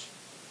flesh.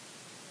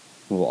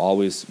 We will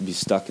always be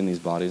stuck in these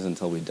bodies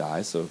until we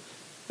die. So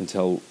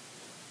until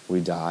we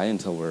die,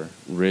 until we're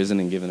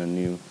risen and given a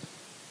new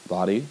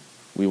body,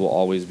 we will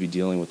always be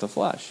dealing with the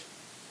flesh.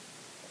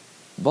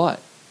 But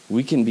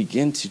we can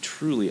begin to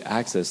truly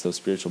access those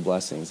spiritual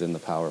blessings in the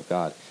power of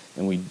God,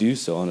 and we do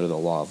so under the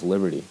law of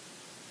liberty.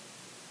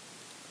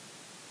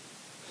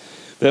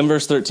 Then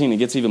verse 13, it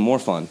gets even more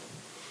fun.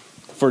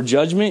 For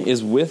judgment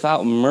is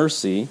without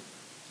mercy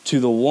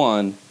to the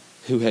one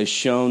who has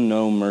shown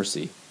no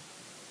mercy.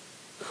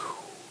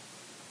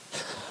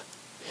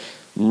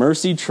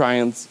 Mercy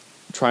triumphs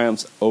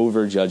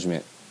over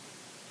judgment.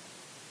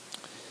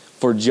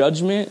 For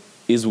judgment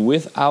is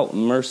without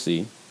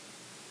mercy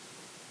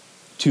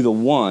to the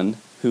one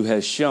who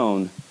has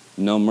shown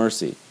no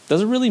mercy.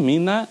 Does it really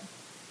mean that?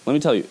 Let me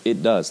tell you,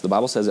 it does. The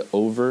Bible says it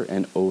over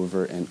and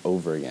over and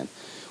over again.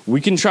 We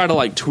can try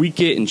to tweak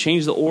it and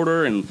change the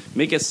order and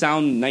make it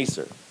sound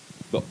nicer.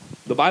 But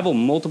the Bible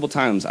multiple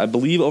times, I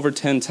believe over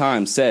 10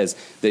 times, says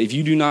that if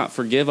you do not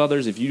forgive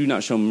others, if you do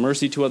not show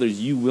mercy to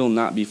others, you will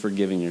not be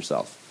forgiving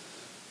yourself.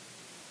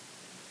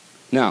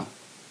 Now,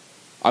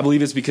 I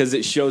believe it's because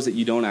it shows that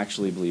you don't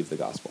actually believe the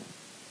gospel.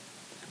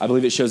 I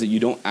believe it shows that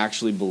you don't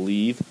actually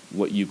believe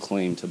what you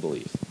claim to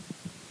believe.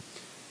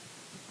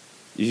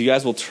 If you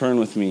guys will turn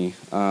with me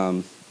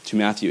to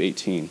Matthew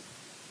 18.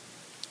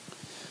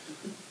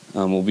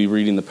 We'll be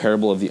reading the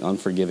parable of the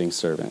unforgiving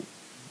servant.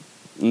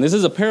 And this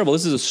is a parable.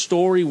 This is a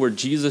story where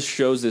Jesus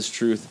shows this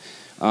truth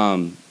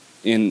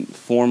in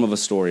form of a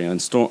story, in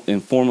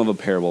form of a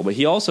parable. But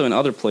he also, in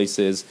other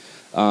places,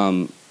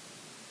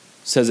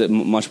 says it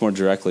much more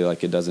directly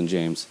like it does in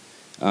James.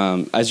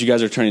 As you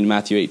guys are turning to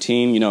Matthew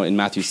 18, in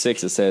Matthew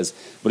 6 it says,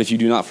 "But if you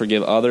do not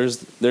forgive others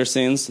their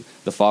sins,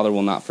 the Father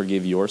will not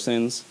forgive your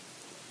sins."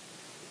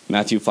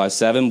 Matthew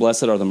 5:7,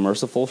 "Blessed are the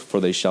merciful, for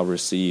they shall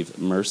receive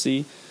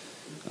mercy."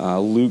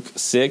 Luke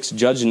 6,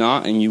 "Judge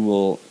not, and you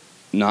will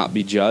not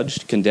be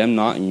judged. Condemn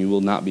not, and you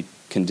will not be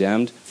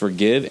condemned.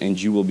 Forgive,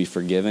 and you will be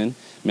forgiven."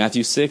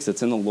 Matthew 6,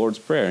 it's in the Lord's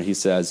Prayer. He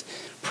says,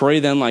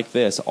 "Pray then like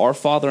this, Our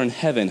Father in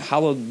heaven,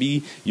 hallowed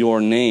be your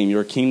name.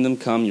 Your kingdom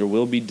come, your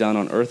will be done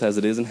on earth as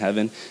it is in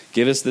heaven.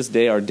 Give us this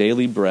day our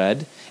daily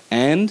bread,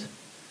 and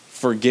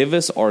forgive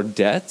us our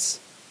debts,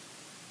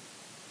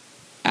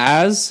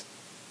 as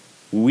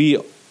we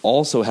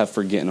also have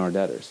forgotten our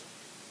debtors."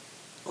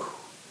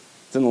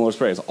 It's in the Lord's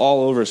Prayer. It's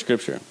all over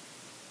Scripture.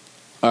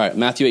 All right,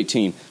 Matthew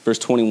 18, verse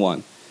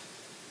 21.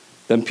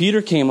 "Then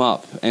Peter came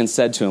up and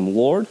said to him,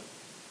 Lord,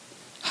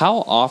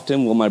 how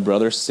often will my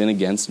brother sin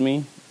against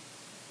me,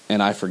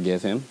 and I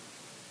forgive him?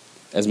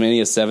 As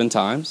many as 7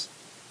 times?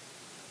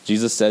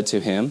 Jesus said to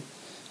him,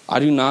 I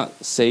do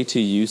not say to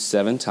you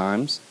 7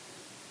 times,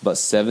 but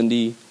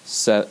 70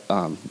 times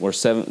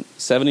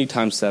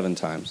 7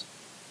 times.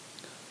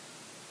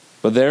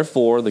 But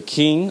therefore the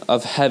king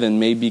of heaven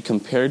may be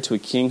compared to a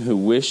king who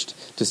wished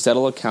to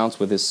settle accounts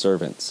with his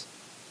servants.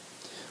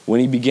 When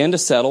he began to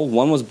settle,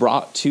 one was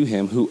brought to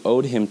him who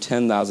owed him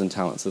 10,000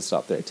 talents. Let's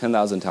stop there.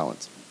 10,000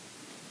 talents.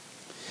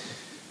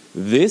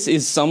 This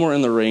is somewhere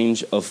in the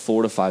range of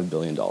 $4 to $5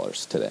 billion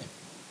today.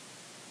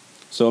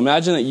 So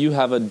imagine that you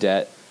have a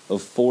debt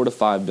of $4 to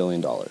 $5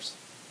 billion.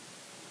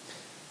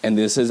 And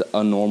this is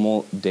a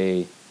normal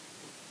day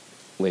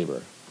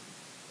labor.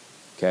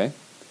 Okay?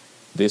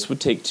 This would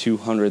take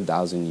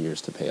 200,000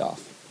 years to pay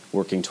off,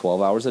 working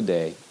 12 hours a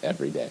day,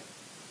 every day.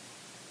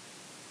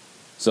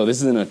 So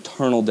this is an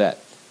eternal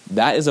debt.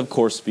 That is, of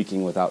course,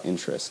 speaking without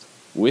interest.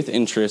 With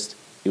interest,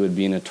 it would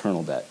be an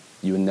eternal debt.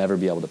 You would never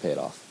be able to pay it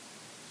off.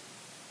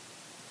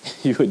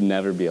 You would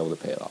never be able to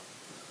pay it off.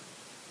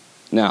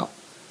 Now,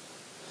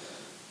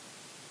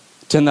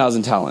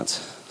 10,000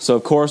 talents. So,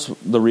 of course,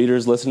 the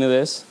readers listening to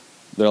this,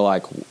 they're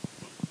like,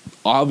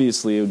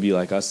 obviously, it would be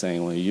like us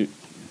saying, well, you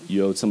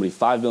owed somebody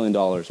 $5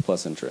 billion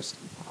plus interest.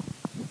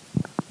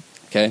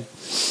 Okay?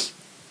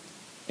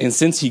 And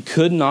since he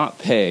could not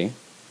pay,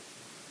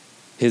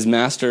 his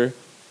master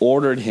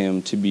ordered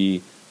him to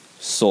be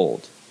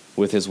sold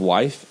with his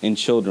wife and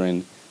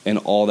children and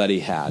all that he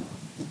had,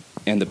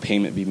 and the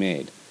payment be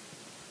made.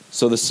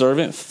 So the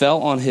servant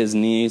fell on his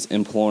knees,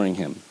 imploring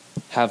him,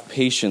 have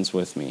patience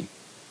with me,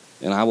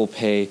 and I will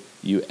pay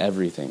you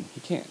everything.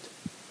 He can't.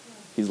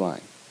 He's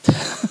lying.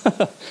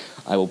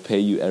 I will pay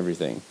you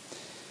everything.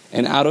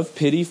 And out of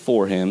pity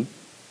for him,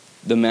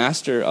 the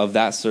master of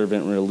that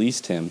servant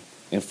released him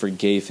and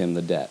forgave him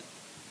the debt.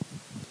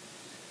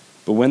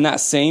 But when that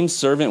same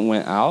servant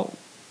went out,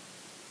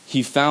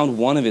 he found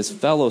one of his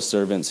fellow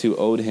servants who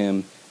owed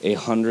him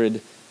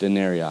 100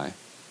 denarii.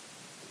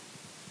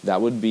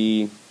 That would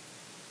be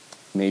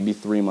maybe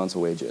 3 months'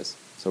 wages.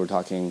 So we're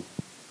talking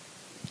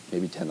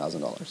maybe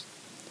 $10,000.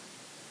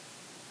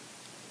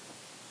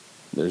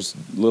 There's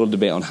little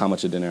debate on how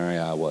much a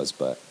denarii was,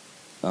 but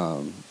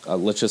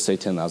let's just say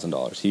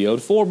 $10,000. He owed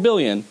 $4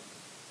 billion,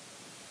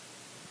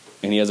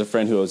 and he has a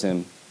friend who owes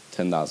him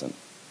 $10,000.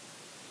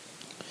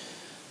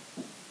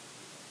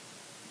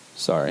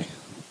 Sorry,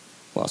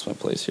 lost my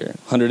place here.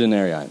 100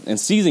 denarii. And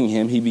seizing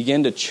him, he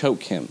began to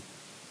choke him,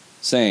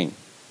 saying,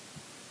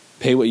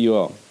 pay what you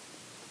owe.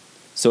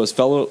 So his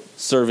fellow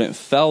servant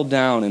fell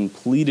down and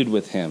pleaded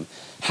with him,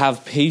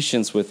 have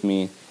patience with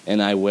me,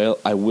 and I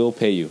will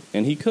pay you.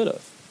 And he could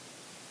have.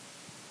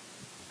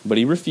 But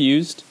he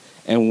refused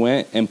and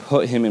went and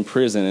put him in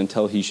prison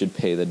until he should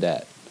pay the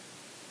debt.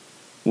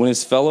 When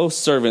his fellow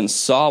servants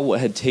saw what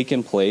had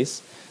taken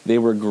place, they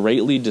were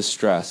greatly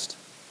distressed.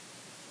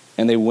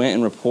 And they went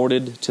and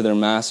reported to their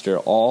master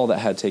all that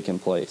had taken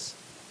place.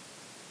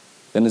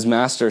 Then his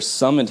master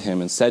summoned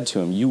him and said to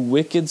him, you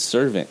wicked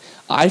servant,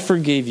 I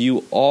forgave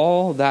you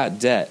all that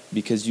debt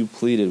because you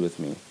pleaded with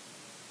me.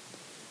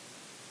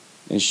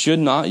 And should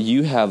not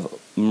you have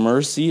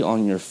mercy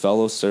on your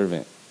fellow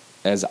servant,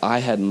 as I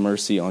had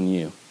mercy on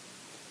you?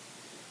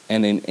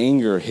 And in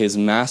anger, his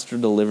master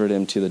delivered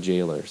him to the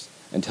jailers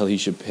until he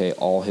should pay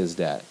all his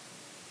debt.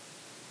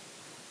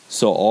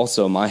 So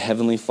also my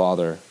heavenly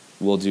Father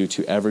will do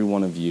to every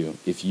one of you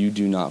if you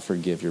do not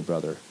forgive your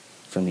brother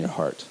from your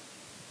heart.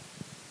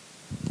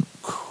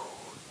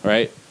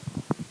 Right?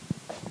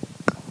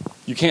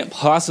 You can't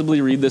possibly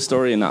read this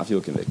story and not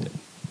feel convicted.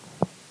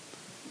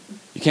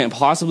 You can't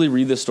possibly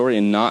read this story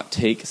and not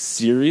take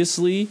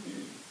seriously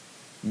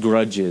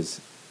grudges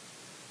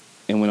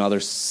and when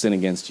others sin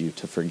against you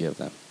to forgive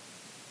them.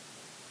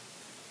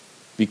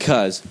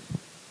 Because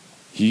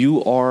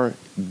you are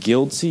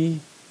guilty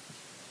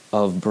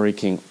of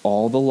breaking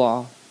all the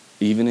law,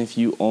 even if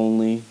you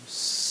only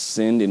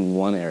sinned in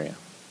one area.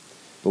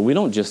 But we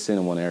don't just sin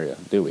in one area,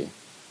 do we?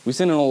 We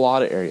sin in a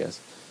lot of areas.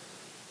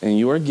 And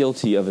you are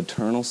guilty of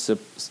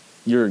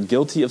you're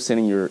guilty of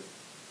sinning. Your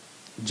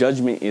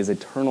judgment is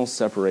eternal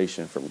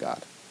separation from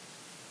God.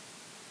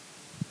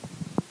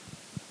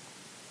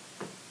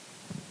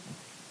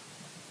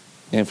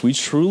 And if we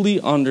truly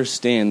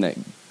understand that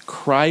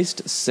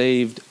Christ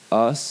saved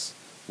us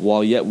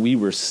while yet we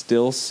were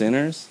still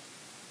sinners,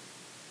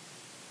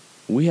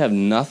 we have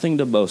nothing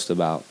to boast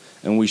about,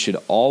 and we should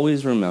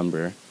always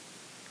remember,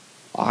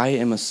 I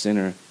am a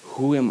sinner.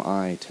 Who am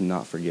I to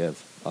not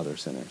forgive other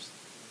sinners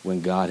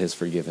when God has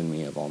forgiven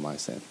me of all my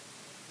sin?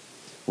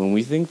 When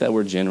we think that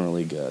we're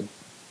generally good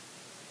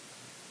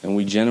and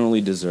we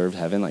generally deserve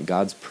heaven, like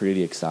God's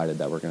pretty excited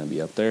that we're going to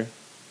be up there.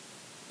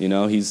 You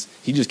know, he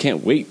just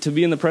can't wait to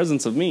be in the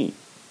presence of me.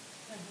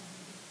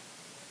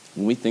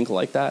 When we think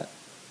like that,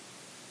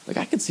 like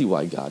I could see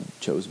why God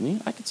chose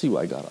me. I could see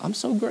why I'm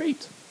so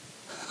great.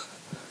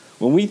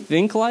 When we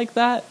think like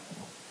that,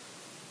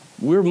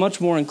 we're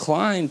much more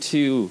inclined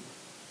to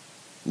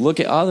look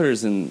at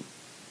others and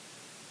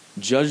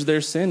judge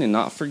their sin and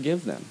not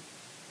forgive them.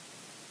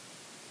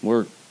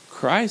 Where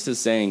Christ is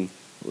saying,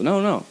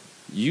 no,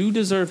 you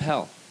deserve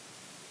hell.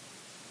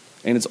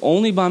 And it's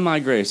only by my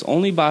grace,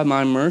 only by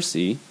my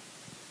mercy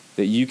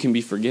that you can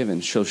be forgiven.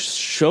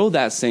 Show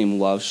that same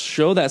love,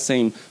 show that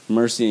same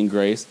mercy and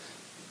grace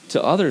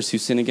to others who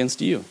sin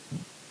against you.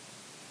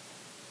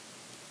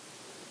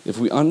 If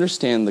we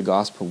understand the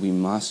gospel, we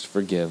must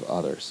forgive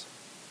others.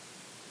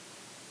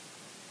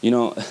 You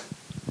know,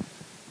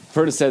 I've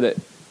heard it said that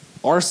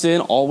our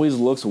sin always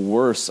looks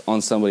worse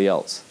on somebody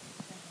else,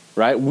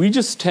 right? We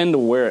just tend to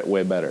wear it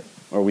way better,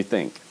 or we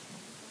think,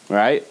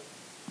 right?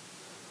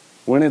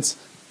 When it's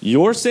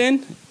your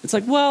sin, it's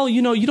like, well,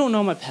 you don't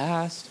know my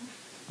past.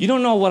 You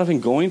don't know what I've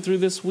been going through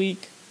this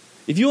week.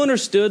 If you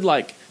understood,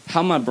 like,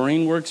 how my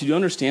brain works, you'd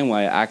understand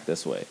why I act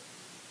this way.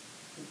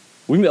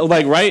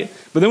 Right?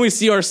 But then we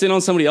see our sin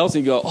on somebody else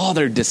and you go, oh,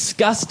 they're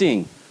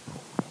disgusting.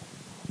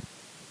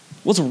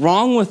 What's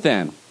wrong with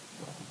them?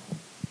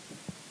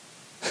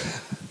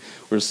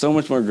 We're so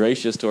much more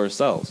gracious to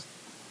ourselves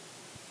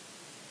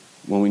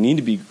when we need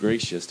to be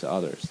gracious to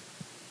others,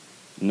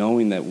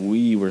 knowing that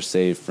we were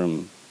saved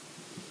from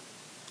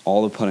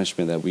all the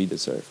punishment that we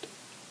deserved.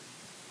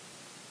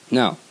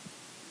 Now,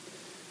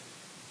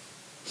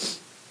 it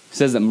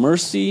says that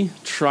mercy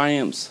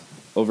triumphs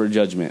over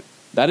judgment.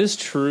 That is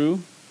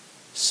true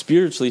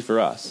spiritually for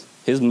us.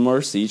 His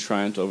mercy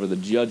triumphed over the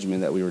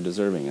judgment that we were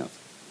deserving of.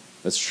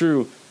 That's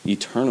true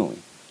eternally.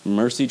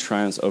 Mercy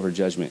triumphs over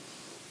judgment.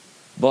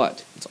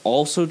 But it's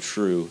also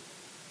true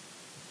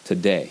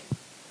today.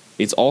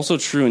 It's also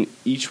true in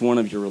each one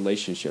of your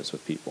relationships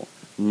with people.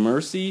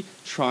 Mercy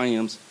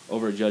triumphs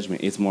over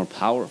judgment. It's more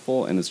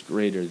powerful and it's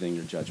greater than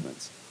your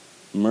judgments.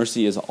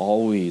 Mercy is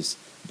always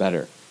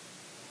better.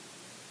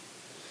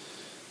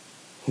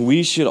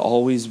 We should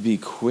always be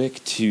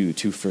quick to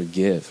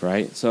forgive,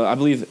 right? So I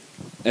believe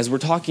as we're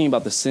talking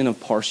about the sin of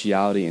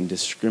partiality and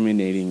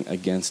discriminating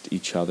against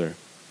each other,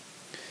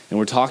 and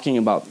we're talking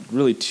about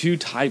really two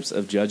types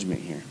of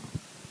judgment here,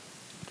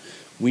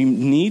 we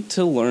need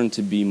to learn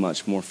to be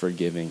much more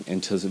forgiving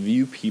and to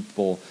view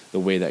people the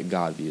way that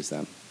God views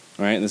them,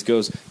 right? And this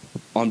goes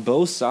on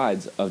both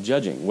sides of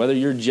judging. Whether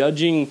you're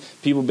judging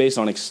people based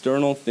on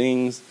external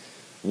things,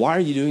 why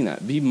are you doing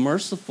that? Be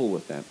merciful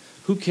with them.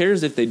 Who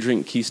cares if they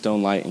drink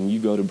Keystone Light and you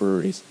go to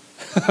breweries?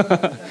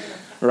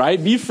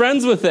 Right? Be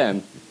friends with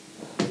them.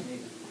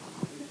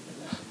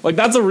 Like,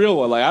 that's a real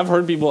one. Like, I've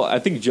heard people, I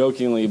think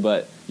jokingly,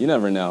 but you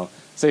never know,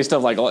 say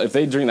stuff like, oh, if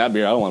they drink that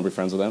beer, I don't want to be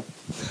friends with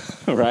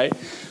them. Right?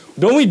 I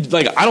don't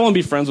want to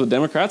be friends with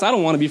Democrats. I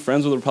don't want to be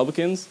friends with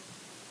Republicans.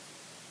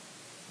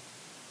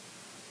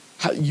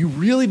 You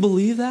really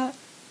believe that?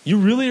 You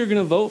really are going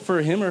to vote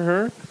for him or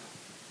her?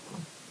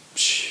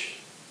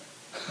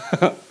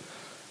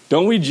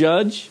 Don't we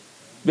judge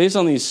based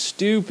on these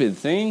stupid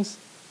things?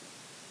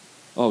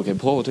 Oh, okay,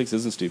 politics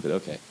isn't stupid.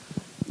 Okay.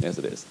 Yes,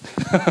 it is.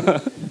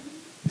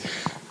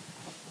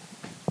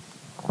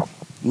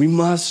 We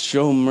must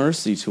show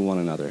mercy to one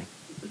another.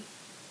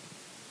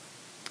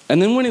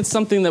 And then when it's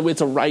something that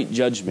it's a right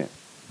judgment,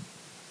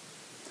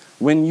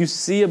 when you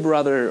see a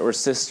brother or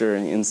sister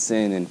in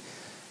sin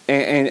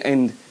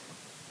and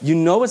you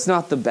know it's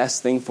not the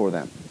best thing for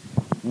them,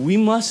 we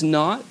must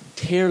not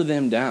tear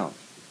them down.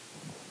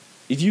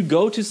 If you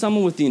go to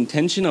someone with the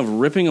intention of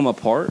ripping them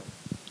apart,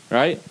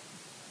 right?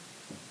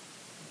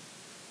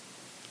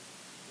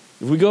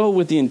 if we go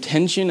with the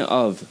intention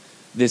of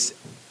this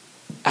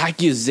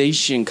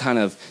accusation, kind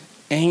of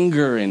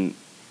anger and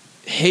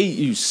hate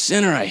you,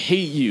 sinner, I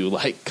hate you,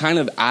 like kind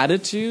of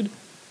attitude,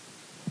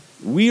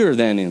 we are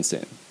then in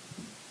sin.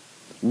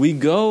 We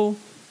go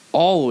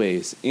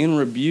always in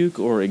rebuke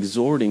or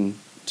exhorting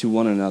to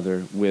one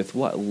another with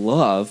what?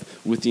 Love,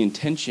 with the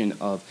intention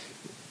of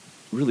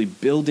really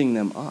building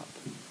them up,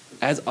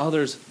 as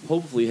others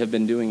hopefully have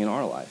been doing in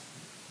our life.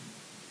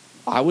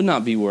 I would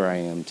not be where I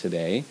am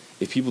today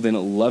if people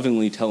didn't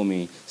lovingly tell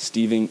me,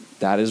 Stephen,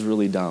 that is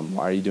really dumb.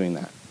 Why are you doing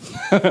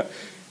that?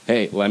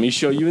 Hey, let me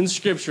show you in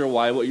Scripture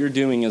why what you're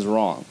doing is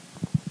wrong.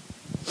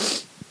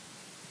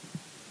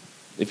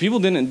 If people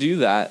didn't do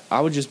that,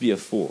 I would just be a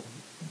fool.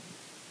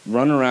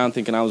 Run around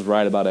thinking I was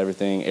right about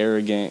everything,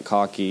 arrogant,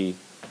 cocky.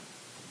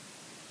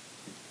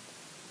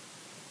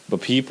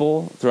 But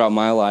people throughout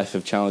my life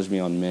have challenged me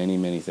on many,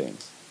 many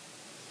things.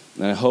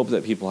 And I hope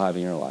that people have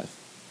in your life.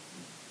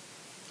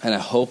 And I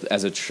hope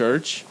as a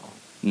church,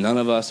 none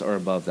of us are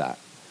above that.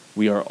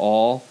 We are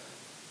all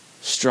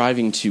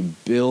striving to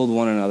build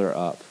one another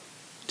up,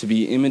 to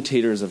be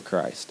imitators of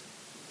Christ.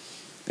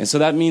 And so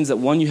that means that,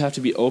 one, you have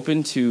to be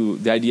open to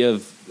the idea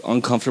of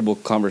uncomfortable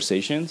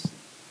conversations,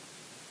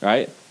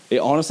 right? It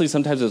honestly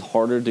sometimes is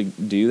harder to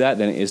do that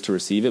than it is to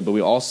receive it, but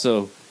we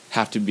also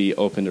have to be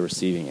open to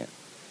receiving it.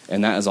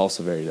 And that is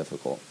also very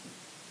difficult.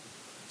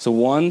 So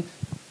one,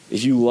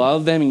 if you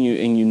love them and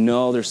you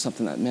know there's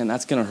something that, man,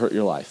 that's going to hurt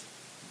your life.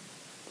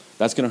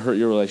 That's going to hurt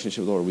your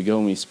relationship with the Lord. We go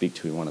and we speak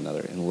to one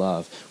another in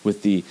love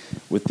with the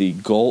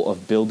goal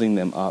of building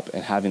them up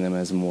and having them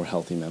as a more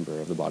healthy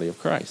member of the body of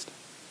Christ.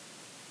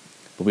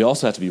 But we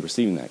also have to be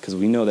receiving that because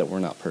we know that we're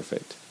not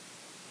perfect.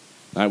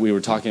 Right? We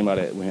were talking about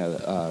it. We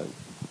had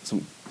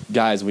some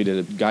guys. We did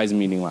a guys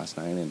meeting last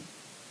night,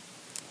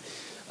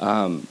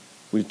 and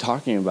we were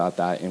talking about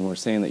that, and we're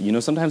saying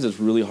that sometimes it's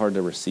really hard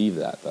to receive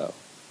that though,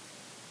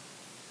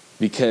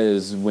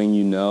 because when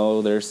you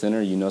know they're a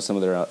sinner, you know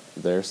some of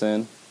their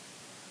sin,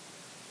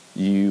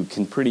 you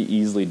can pretty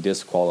easily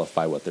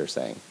disqualify what they're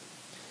saying.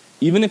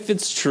 Even if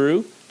it's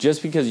true,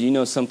 just because you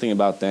know something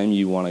about them,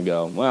 you want to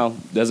go, well,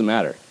 doesn't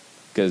matter,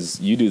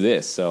 because you do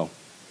this, so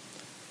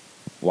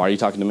why are you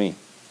talking to me?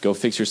 Go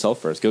fix yourself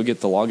first. Go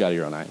get the log out of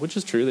your own eye, which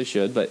is true, they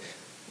should, but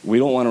we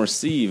don't want to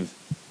receive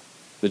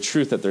the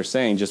truth that they're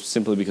saying just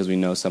simply because we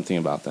know something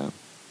about them.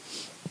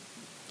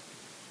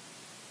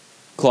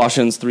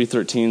 Colossians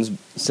 3:13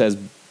 says,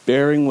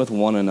 bearing with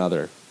one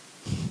another.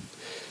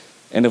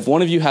 And if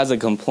one of you has a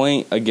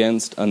complaint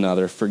against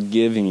another,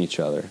 forgiving each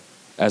other,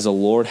 as the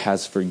Lord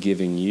has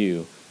forgiven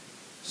you,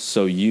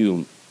 so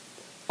you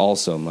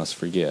also must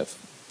forgive.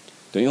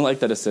 Don't you like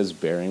that it says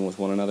bearing with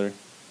one another?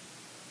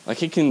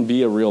 Like it can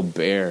be a real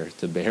bear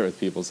to bear with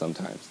people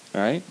sometimes,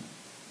 all right?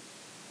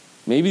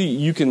 Maybe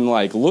you can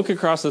look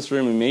across this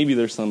room and maybe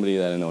there's somebody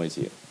that annoys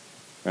you,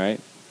 right?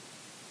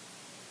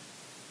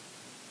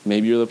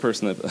 Maybe you're the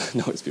person that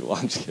annoys people.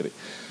 I'm just kidding.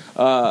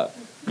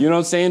 You know what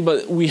I'm saying?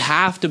 But we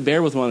have to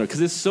bear with one another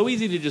because it's so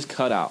easy to just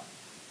cut out.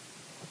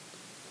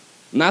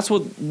 And that's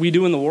what we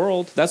do in the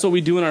world. That's what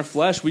we do in our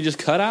flesh. We just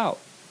cut out.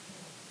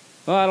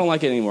 Oh, I don't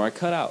like it anymore. I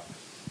cut out.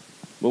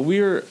 But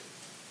we're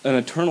an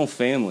eternal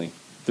family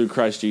through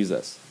Christ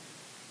Jesus.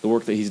 The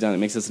work that he's done, it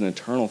makes us an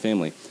eternal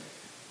family.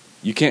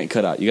 You can't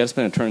cut out. You got to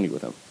spend eternity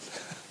with him.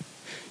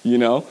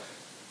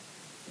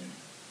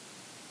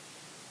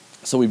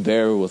 So we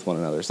bear with one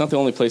another. It's not the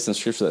only place in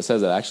Scripture that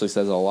says it. It actually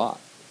says it a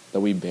lot. That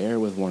we bear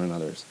with one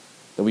another.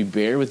 That we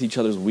bear with each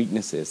other's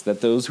weaknesses.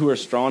 That those who are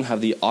strong have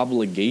the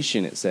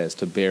obligation, it says,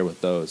 to bear with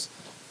those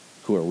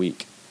who are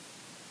weak.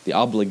 The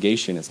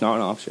obligation, it's not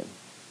an option.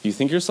 If you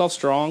think yourself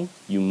strong,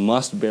 you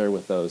must bear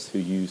with those who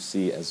you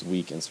see as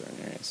weak in certain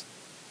areas.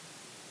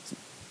 It's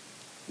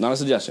not a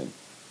suggestion.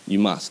 You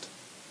must.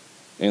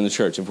 In the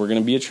church, if we're going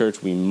to be a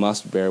church, we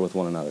must bear with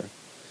one another.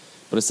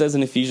 But it says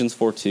in Ephesians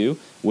 4:2,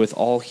 with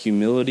all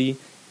humility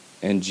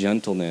and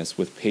gentleness,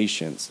 with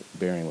patience,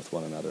 bearing with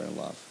one another in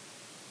love.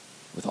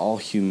 With all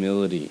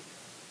humility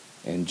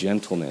and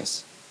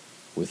gentleness,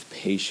 with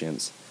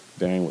patience,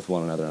 bearing with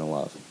one another in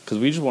love. Because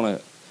we just want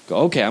to go,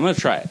 okay, I'm going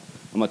to try it.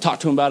 I'm going to talk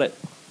to him about it.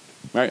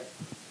 Right?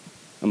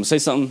 I'm going to say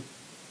something.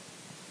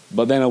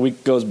 But then a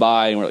week goes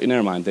by and we're like,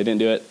 never mind, they didn't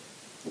do it.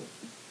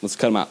 Let's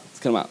cut them out.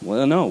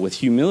 Well, no, with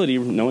humility,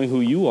 knowing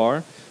who you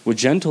are, with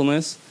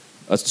gentleness,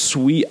 a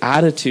sweet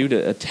attitude,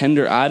 a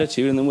tender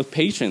attitude, and then with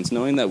patience,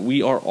 knowing that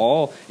we are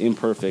all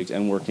imperfect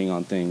and working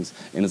on things,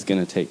 and it's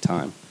going to take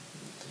time.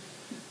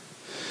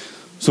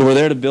 So we're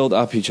there to build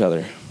up each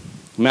other.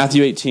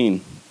 Matthew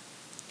 18,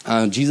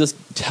 Jesus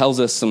tells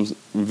us some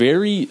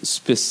very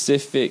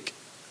specific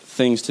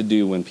things to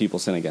do when people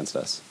sin against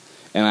us.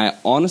 And I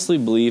honestly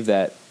believe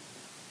that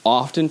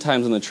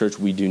oftentimes in the church,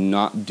 we do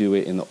not do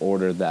it in the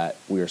order that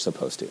we are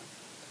supposed to.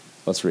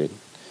 Let's read.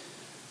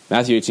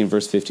 Matthew 18,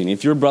 verse 15.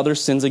 If your brother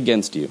sins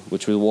against you,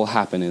 which will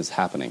happen is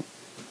happening,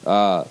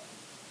 go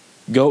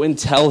and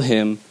tell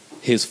him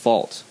his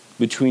fault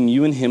between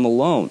you and him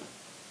alone.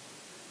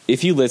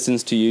 If he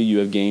listens to you, you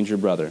have gained your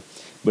brother.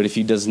 But if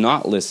he does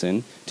not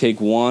listen,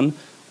 take one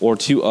or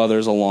two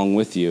others along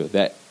with you,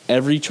 that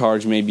every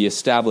charge may be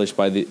established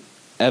by the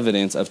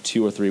evidence of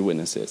 2 or 3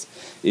 witnesses.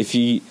 If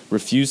he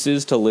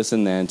refuses to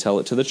listen, then tell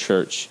it to the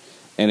church.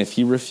 And if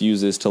he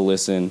refuses to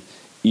listen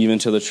even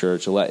to the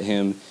church, let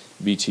him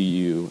be to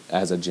you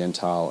as a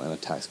Gentile and a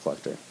tax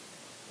collector.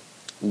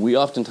 We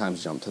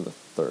oftentimes jump to the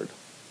third,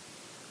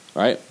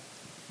 right?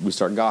 We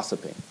start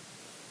gossiping.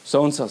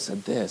 So-and-so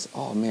said this.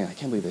 Oh, man, I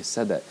can't believe they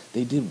said that.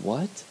 They did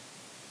what?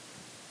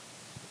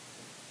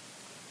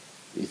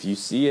 If you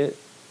see it,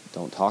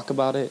 don't talk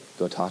about it.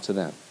 Go talk to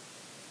them,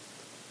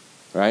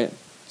 right?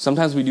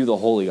 Sometimes we do the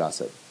holy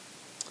gossip.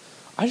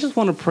 I just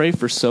want to pray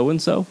for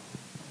so-and-so.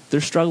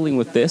 They're struggling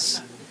with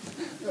this.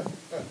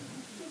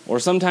 Or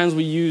sometimes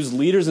we use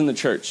leaders in the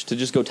church to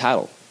just go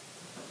tattle.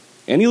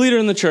 Any leader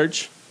in the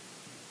church,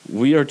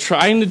 we are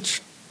trying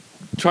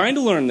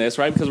to learn this,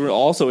 right? Because we're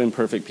also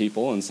imperfect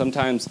people, and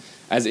sometimes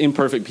as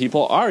imperfect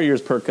people, our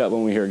ears perk up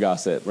when we hear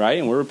gossip, right?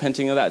 And we're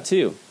repenting of that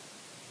too.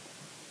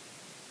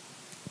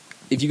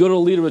 If you go to a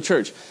leader of a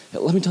church,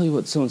 let me tell you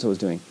what so-and-so is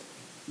doing.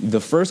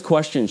 The first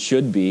question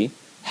should be,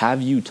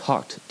 have you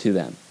talked to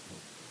them?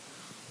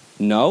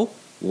 No?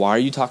 Why are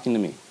you talking to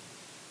me?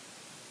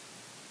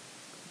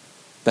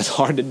 That's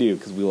hard to do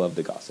because we love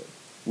to gossip.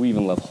 We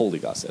even love holy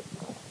gossip.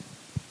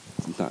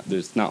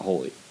 It's not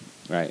holy,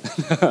 right?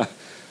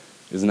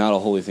 It's not a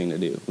holy thing to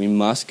do. We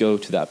must go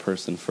to that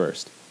person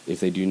first. If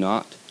they do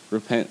not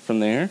repent from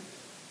there,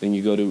 then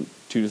you go to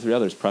 2 to 3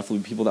 others,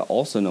 preferably people that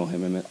also know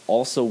him and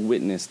also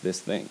witness this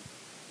thing.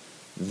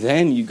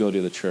 Then you go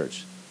to the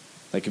church.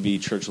 That could be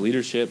church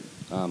leadership.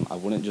 I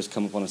wouldn't just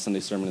come up on a Sunday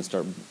sermon and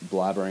start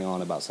blabbering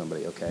on about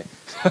somebody, okay?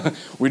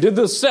 We did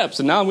those steps,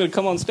 and now I'm going to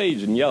come on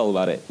stage and yell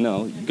about it.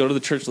 No, you go to the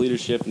church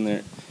leadership, and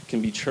there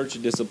can be church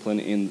discipline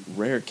in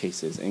rare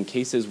cases, in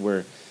cases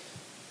where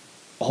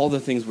all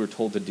the things we're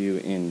told to do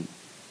in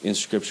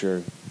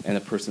Scripture and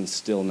the person's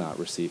still not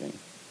receiving.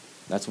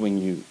 That's when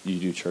you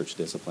do church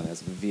discipline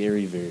as a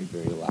very, very,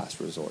 very last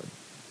resort.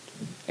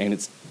 And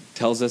it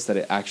tells us that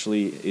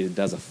it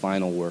does a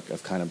final work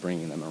of kind of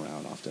bringing them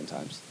around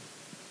oftentimes.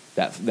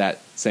 That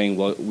saying,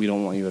 well, we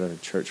don't want you at our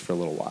church for a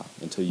little while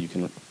until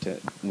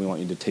we want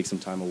you to take some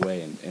time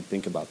away and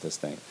think about this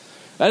thing.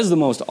 That is the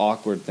most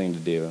awkward thing to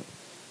do.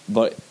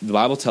 But the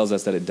Bible tells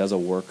us that it does a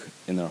work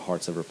in their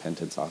hearts of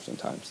repentance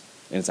oftentimes.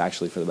 And it's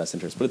actually for the best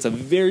interest. But it's a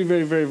very,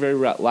 very, very, very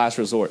last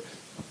resort.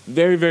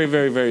 Very, very,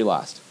 very, very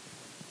last.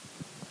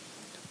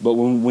 But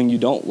when you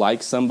don't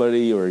like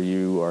somebody or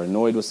you are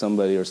annoyed with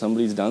somebody or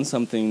somebody's done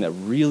something that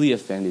really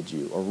offended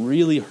you or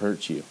really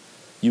hurt you,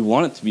 you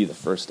want it to be the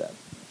first step,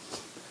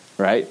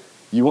 right?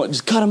 You want,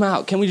 just cut them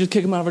out. Can we just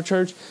kick them out of our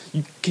church?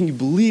 Can you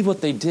believe what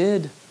they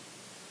did?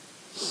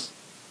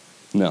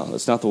 No,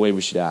 that's not the way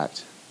we should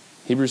act.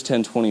 Hebrews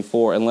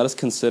 10:24, and let us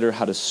consider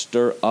how to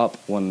stir up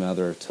one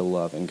another to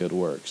love and good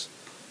works.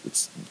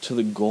 It's to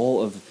the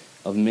goal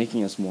of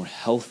making us more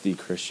healthy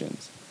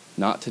Christians,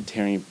 not to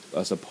tearing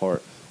us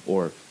apart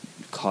or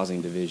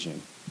causing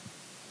division.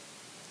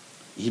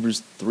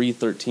 Hebrews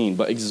 3:13,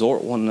 but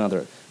exhort one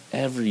another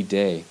every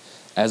day,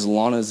 as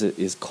long as it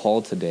is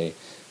called today,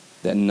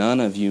 that none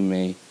of you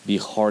may be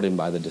hardened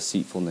by the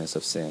deceitfulness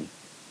of sin.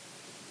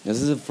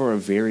 This is for a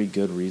very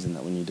good reason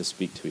that we need to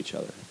speak to each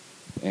other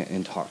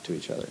and talk to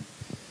each other.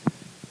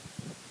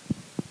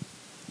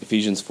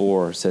 Ephesians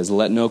 4 says,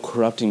 let no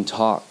corrupting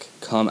talk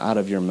come out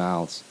of your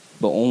mouths,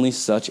 but only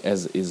such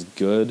as is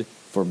good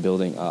for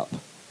building up,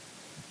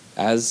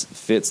 as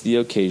fits the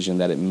occasion,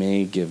 that it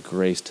may give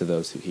grace to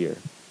those who hear.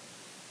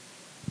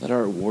 Let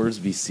our words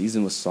be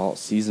seasoned with salt,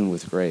 seasoned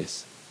with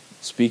grace,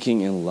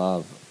 speaking in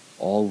love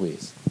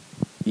always,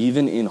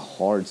 even in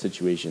hard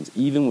situations,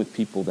 even with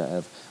people that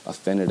have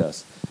offended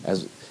us,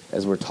 as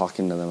we're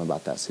talking to them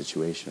about that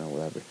situation or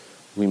whatever.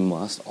 We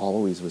must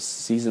always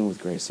seasoned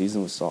with grace,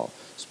 seasoned with salt,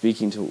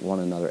 speaking to one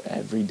another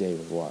every day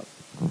with love,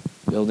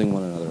 building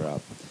one another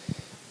up.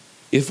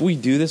 If we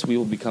do this, we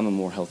will become a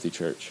more healthy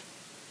church.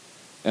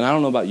 And I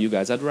don't know about you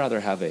guys, I'd rather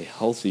have a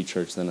healthy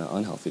church than an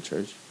unhealthy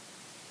church.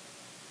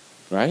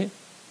 Right?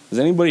 Is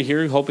anybody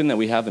here hoping that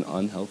we have an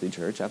unhealthy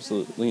church?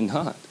 Absolutely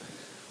not.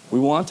 We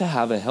want to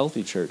have a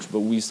healthy church, but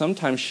we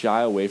sometimes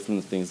shy away from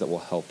the things that will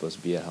help us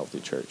be a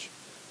healthy church.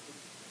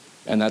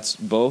 And that's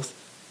both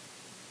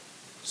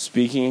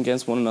speaking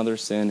against one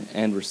another's sin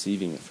and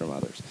receiving it from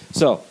others.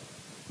 So,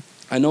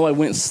 I know I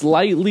went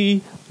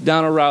slightly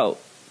down a route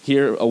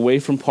here away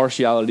from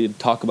partiality to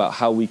talk about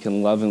how we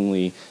can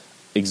lovingly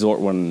exhort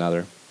one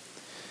another.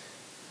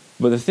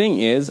 But the thing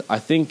is, I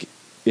think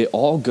it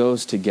all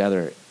goes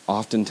together.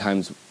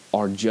 Oftentimes,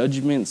 our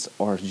judgments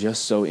are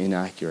just so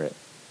inaccurate.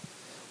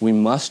 We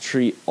must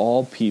treat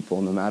all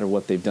people, no matter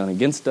what they've done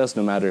against us,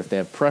 no matter if they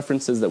have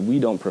preferences that we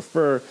don't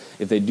prefer,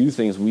 if they do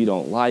things we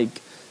don't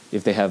like,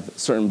 if they have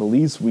certain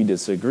beliefs we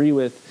disagree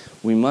with,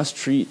 we must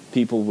treat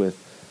people with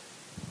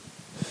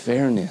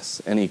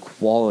fairness and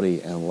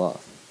equality and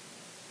love.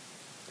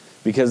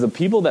 Because the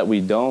people that we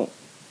don't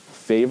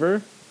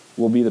favor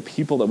will be the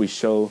people that we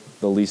show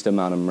the least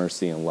amount of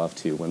mercy and love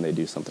to when they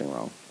do something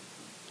wrong,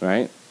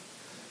 right?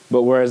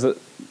 But whereas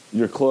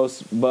your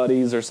close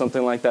buddies or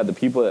something like that, the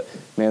people that,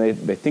 man,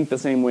 they think the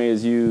same way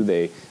as you,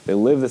 they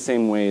live the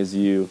same way as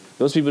you,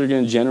 those people are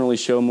going to generally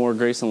show more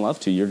grace and love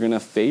to you. You're going to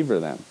favor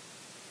them.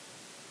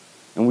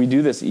 And we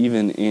do this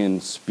even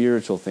in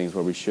spiritual things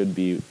where we should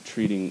be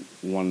treating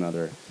one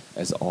another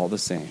as all the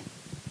same.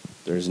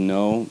 There's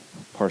no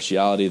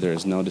partiality, there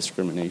is no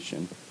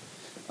discrimination.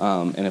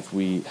 And if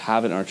we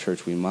have it in our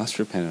church, we must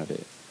repent of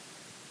it,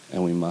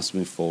 and we must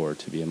move forward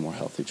to be a more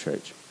healthy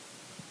church.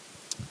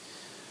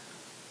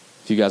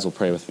 If you guys will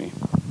pray with me.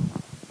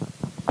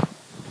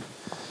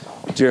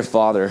 Dear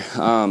Father,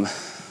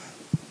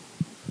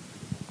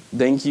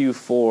 thank you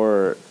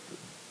for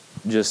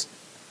just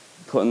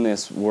putting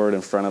this word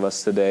in front of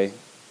us today.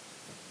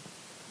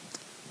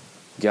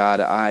 God,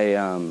 I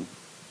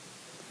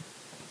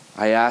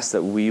ask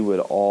that we would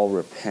all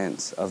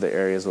repent of the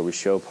areas where we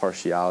show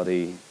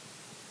partiality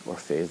or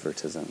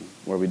favoritism,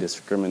 where we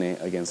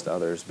discriminate against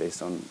others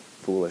based on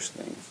foolish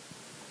things.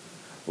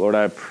 Lord,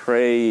 I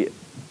pray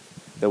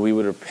that we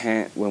would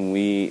repent when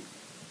we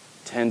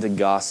tend to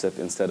gossip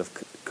instead of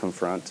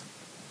confront,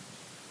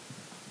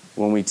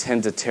 when we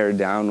tend to tear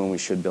down when we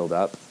should build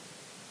up.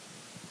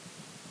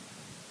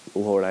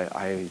 Lord,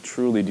 I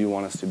truly do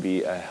want us to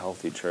be a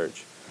healthy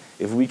church.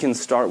 If we can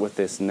start with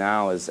this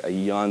now as a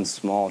young,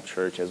 small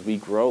church, as we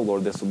grow,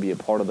 Lord, this will be a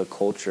part of the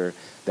culture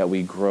that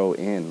we grow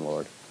in,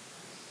 Lord.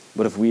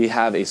 But if we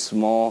have a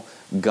small,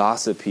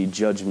 gossipy,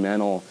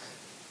 judgmental,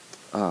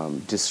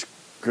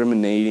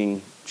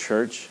 discriminating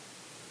church,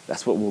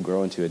 that's what we'll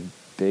grow into, a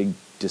big,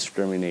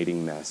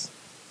 discriminating mess.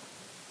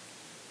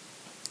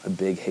 A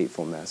big,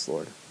 hateful mess,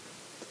 Lord.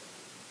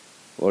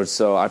 Lord,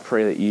 so I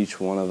pray that each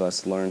one of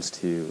us learns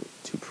to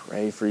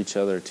pray for each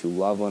other, to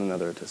love one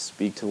another, to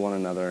speak to one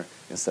another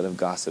instead of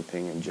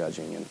gossiping and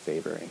judging and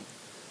favoring.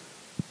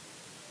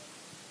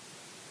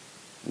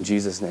 In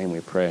Jesus' name we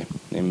pray.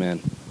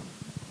 Amen.